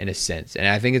now in a sense, and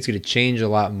I think it's going to change a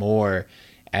lot more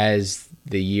as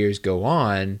the years go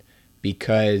on,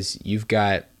 because you've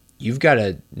got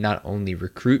to not only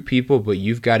recruit people, but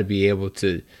you've got to be able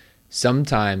to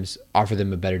sometimes offer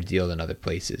them a better deal than other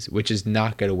places, which is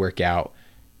not going to work out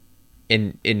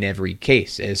in every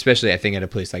case, especially I think at a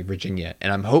place like Virginia.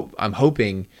 And I'm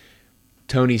hoping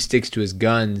Tony sticks to his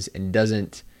guns and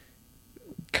doesn't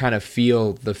kind of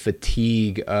feel the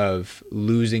fatigue of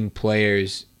losing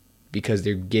players because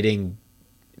they're getting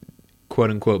quote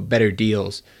unquote better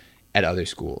deals at other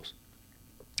schools.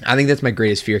 I think that's my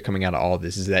greatest fear coming out of all of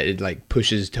this, is that it like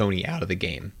pushes Tony out of the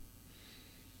game.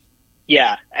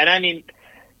 Yeah. And I mean,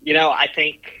 I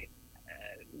think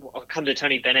I'll come to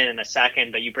Tony Bennett in a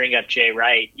second, but you bring up Jay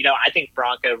Wright. I think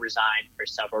Bronco resigned for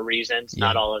several reasons. Yeah.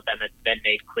 Not all of them have been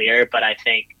made clear, but I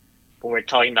think when we're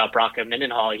talking about Bronco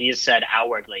Mendenhall, he has said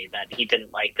outwardly that he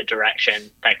didn't like the direction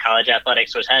that college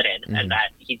athletics was headed, and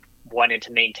that he wanted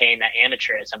to maintain that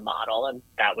amateurism model, and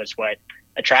that was what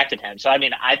attracted him. So, I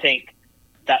mean, I think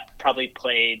that probably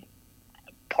played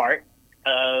part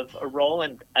of a role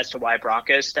as to why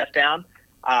Bronco stepped down.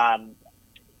 And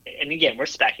again, we're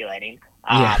speculating.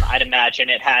 I'd imagine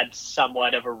it had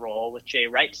somewhat of a role with Jay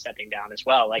Wright stepping down as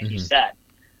well, like you said.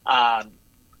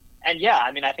 And yeah,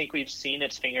 I mean, I think we've seen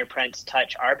its fingerprints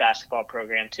touch our basketball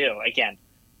program too. Again,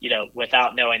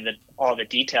 without knowing all the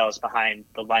details behind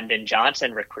the London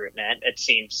Johnson recruitment, it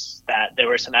seems that there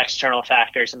were some external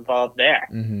factors involved there.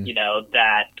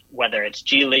 That whether it's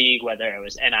G League, whether it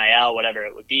was NIL, whatever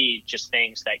it would be, just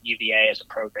things that UVA as a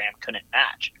program couldn't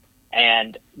match.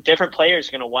 And different players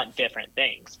are going to want different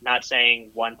things. Not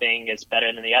saying one thing is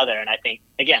better than the other. And I think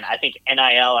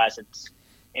NIL, as it's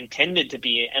intended to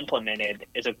be implemented,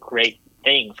 is a great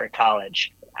thing for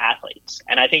college athletes.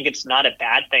 And I think it's not a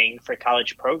bad thing for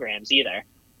college programs either.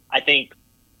 I think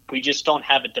we just don't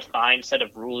have a defined set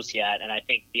of rules yet. And I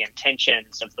think the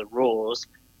intentions of the rules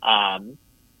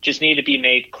just need to be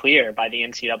made clear by the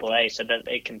NCAA so that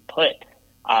they can put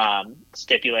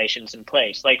stipulations in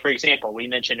place. Like, for example, we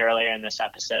mentioned earlier in this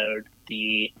episode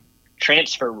the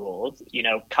transfer rules.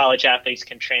 College athletes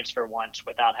can transfer once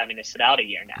without having to sit out a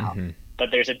year now. But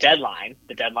there's a deadline,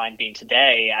 the deadline being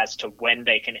today, as to when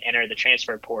they can enter the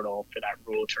transfer portal for that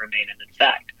rule to remain in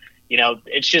effect.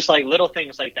 It's just like little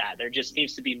things like that. There just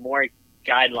needs to be more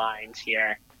guidelines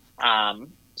here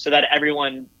so that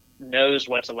everyone knows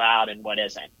what's allowed and what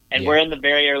isn't. And we're in the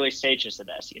very early stages of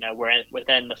this. We're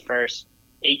within the first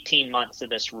 18 months of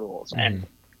this rules. And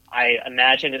I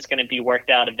imagine it's going to be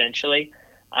worked out eventually.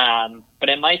 But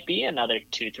it might be another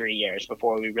 2-3 years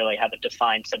before we really have a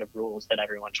defined set of rules that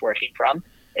everyone's working from.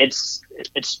 It's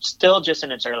still just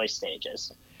in its early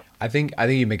stages. I think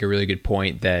you make a really good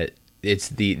point that it's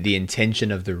the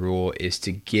intention of the rule is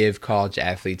to give college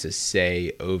athletes a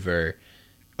say over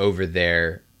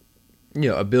their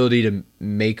ability to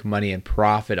make money and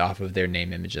profit off of their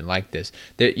name, image, and likeness.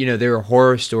 There were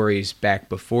horror stories back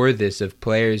before this of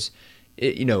players,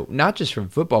 not just from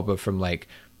football, but from like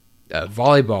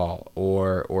volleyball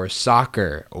or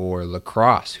soccer or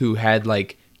lacrosse, who had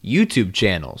like YouTube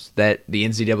channels that the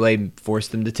NCAA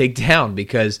forced them to take down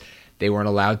because they weren't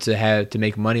allowed to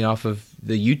make money off of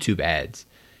the YouTube ads,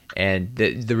 and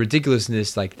the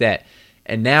ridiculousness like that.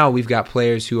 And now we've got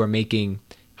players who are making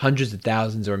hundreds of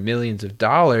thousands or millions of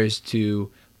dollars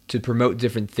to promote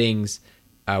different things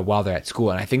while they're at school,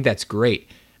 and I think that's great.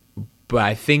 But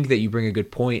I think that you bring a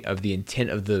good point of the intent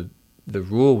of the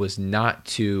rule was not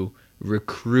to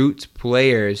recruit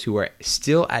players who are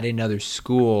still at another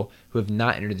school who have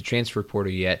not entered the transfer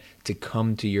portal yet to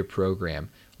come to your program,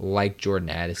 like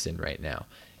Jordan Addison right now,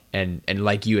 and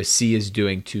like USC is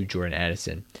doing to Jordan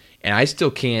Addison. And I still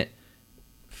can't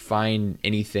find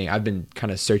anything. I've been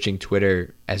kind of searching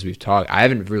Twitter as we've talked. I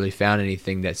haven't really found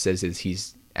anything that says that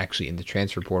he's actually in the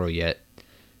transfer portal yet.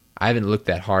 I haven't looked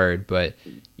that hard, but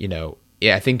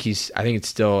I think it's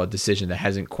still a decision that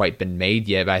hasn't quite been made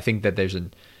yet. But I think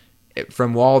that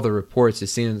from all the reports, it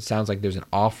sounds like there's an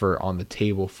offer on the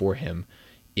table for him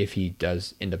if he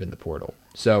does end up in the portal.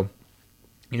 So,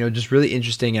 just really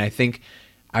interesting. And I think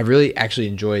I really actually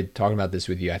enjoyed talking about this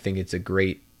with you. I think it's a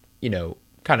great,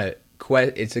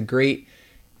 it's a great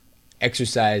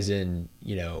exercise in,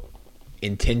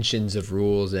 intentions of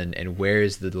rules and where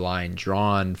is the line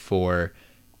drawn for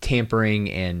tampering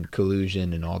and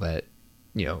collusion and all that,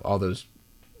 all those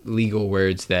legal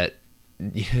words that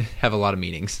have a lot of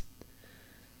meanings.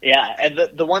 Yeah, and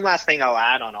the one last thing I'll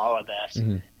add on all of this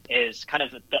is kind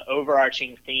of the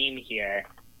overarching theme here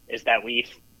is that we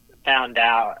found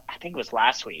out, I think it was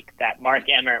last week, that Mark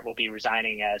Emmert will be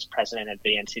resigning as president of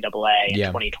the NCAA in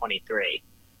 2023.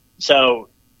 So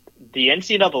the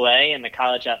NCAA and the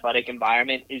college athletic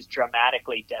environment is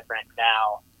dramatically different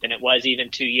now than it was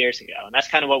even 2 years ago. And that's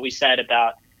kind of what we said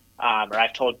about, or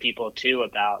I've told people too,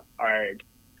 about our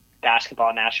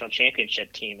basketball national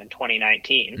championship team in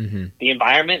 2019. Mm-hmm. The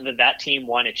environment that team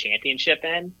won a championship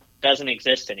in doesn't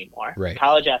exist anymore. Right.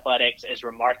 College athletics is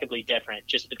remarkably different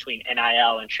just between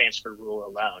NIL and transfer rule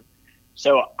alone.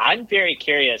 So I'm very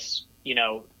curious,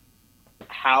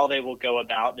 how they will go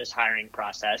about this hiring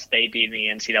process, they being the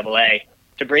NCAA,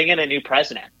 to bring in a new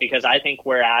president, because I think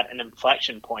we're at an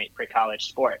inflection point for college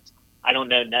sports. I don't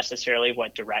know necessarily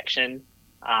what direction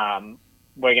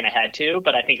we're going to head to,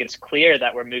 but I think it's clear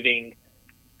that we're moving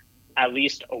at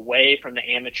least away from the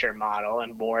amateur model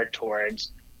and more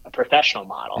towards a professional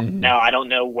model. Mm-hmm. Now, I don't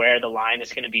know where the line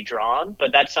is going to be drawn,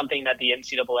 but that's something that the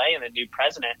NCAA and the new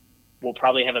president will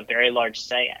probably have a very large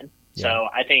say in. Yeah. So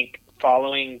I think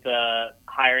following the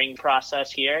hiring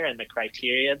process here and the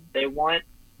criteria they want,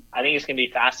 I think it's going to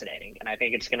be fascinating. And I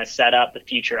think it's going to set up the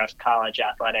future of college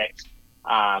athletics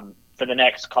for the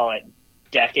next, call it,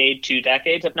 decade, 2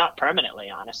 decades, if not permanently,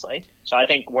 honestly. So I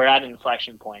think we're at an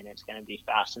inflection point. It's going to be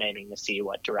fascinating to see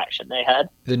what direction they head.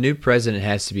 The new president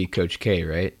has to be Coach K,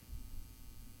 right?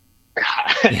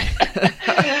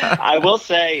 I will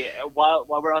say, while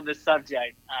we're on this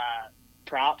subject,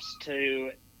 props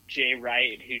to Jay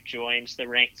Wright, who joins the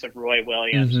ranks of Roy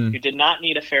Williams, Mm-hmm. who did not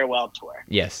need a farewell tour.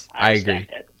 Yes, I agree.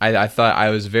 I thought I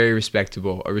was very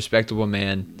respectable, a respectable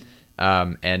man,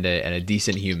 and a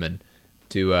decent human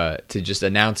to just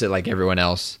announce it like everyone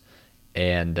else,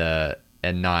 and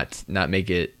not make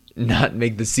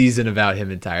the season about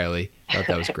him entirely. I thought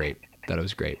that was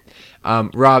great.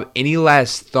 Rob, any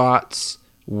last thoughts,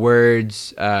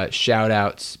 words, shout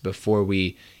outs before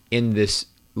we end this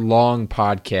long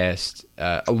podcast,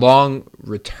 a long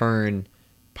return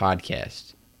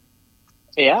podcast?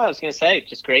 Yeah, I was going to say,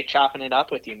 just great chopping it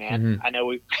up with you, man. Mm-hmm. I know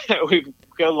we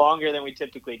go longer than we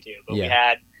typically do, but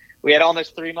Yeah. we had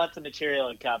almost 3 months of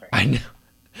material to cover. I know.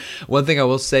 One thing I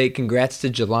will say, congrats to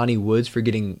Jelani Woods for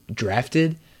getting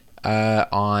drafted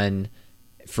on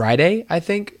Friday, I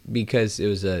think, because he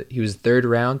was third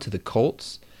round to the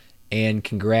Colts, and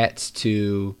congrats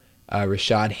to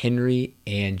Rashad Henry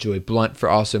and Joy Blunt for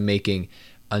also making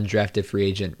undrafted free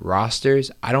agent rosters.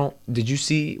 Did you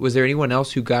see, was there anyone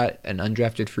else who got an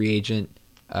undrafted free agent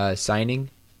signing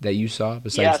that you saw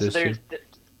besides those two?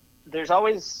 There's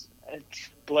always a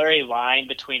blurry line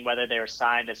between whether they were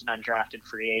signed as an undrafted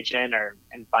free agent or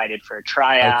invited for a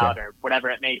tryout or whatever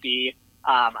it may be.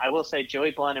 I will say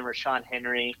Joey Blunt and Rashawn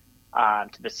Henry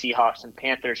to the Seahawks and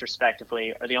Panthers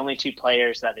respectively are the only 2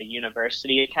 players that the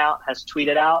university account has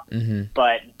tweeted out. Mm-hmm.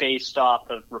 But based off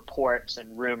of reports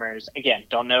and rumors, again,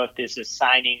 don't know if this is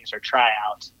signings or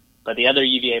tryouts, but the other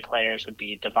UVA players would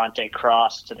be Devontae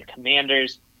Cross to the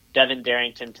Commanders, Devin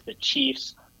Darrington to the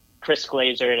Chiefs, Chris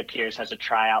Glazer, it appears, has a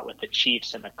tryout with the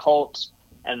Chiefs and the Colts.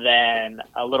 And then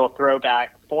a little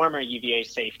throwback, former UVA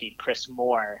safety Chris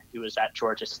Moore, who was at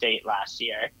Georgia State last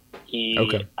year. He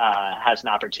has an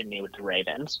opportunity with the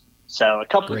Ravens. So a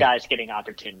couple of guys getting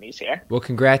opportunities here. Well,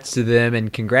 congrats to them,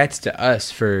 and congrats to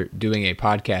us for doing a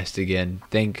podcast again.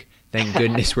 Thank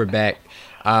goodness we're back.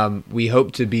 We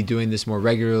hope to be doing this more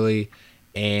regularly.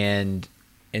 And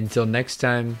until next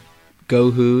time,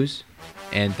 go Who's,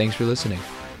 and thanks for listening.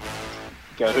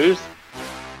 Go Who's.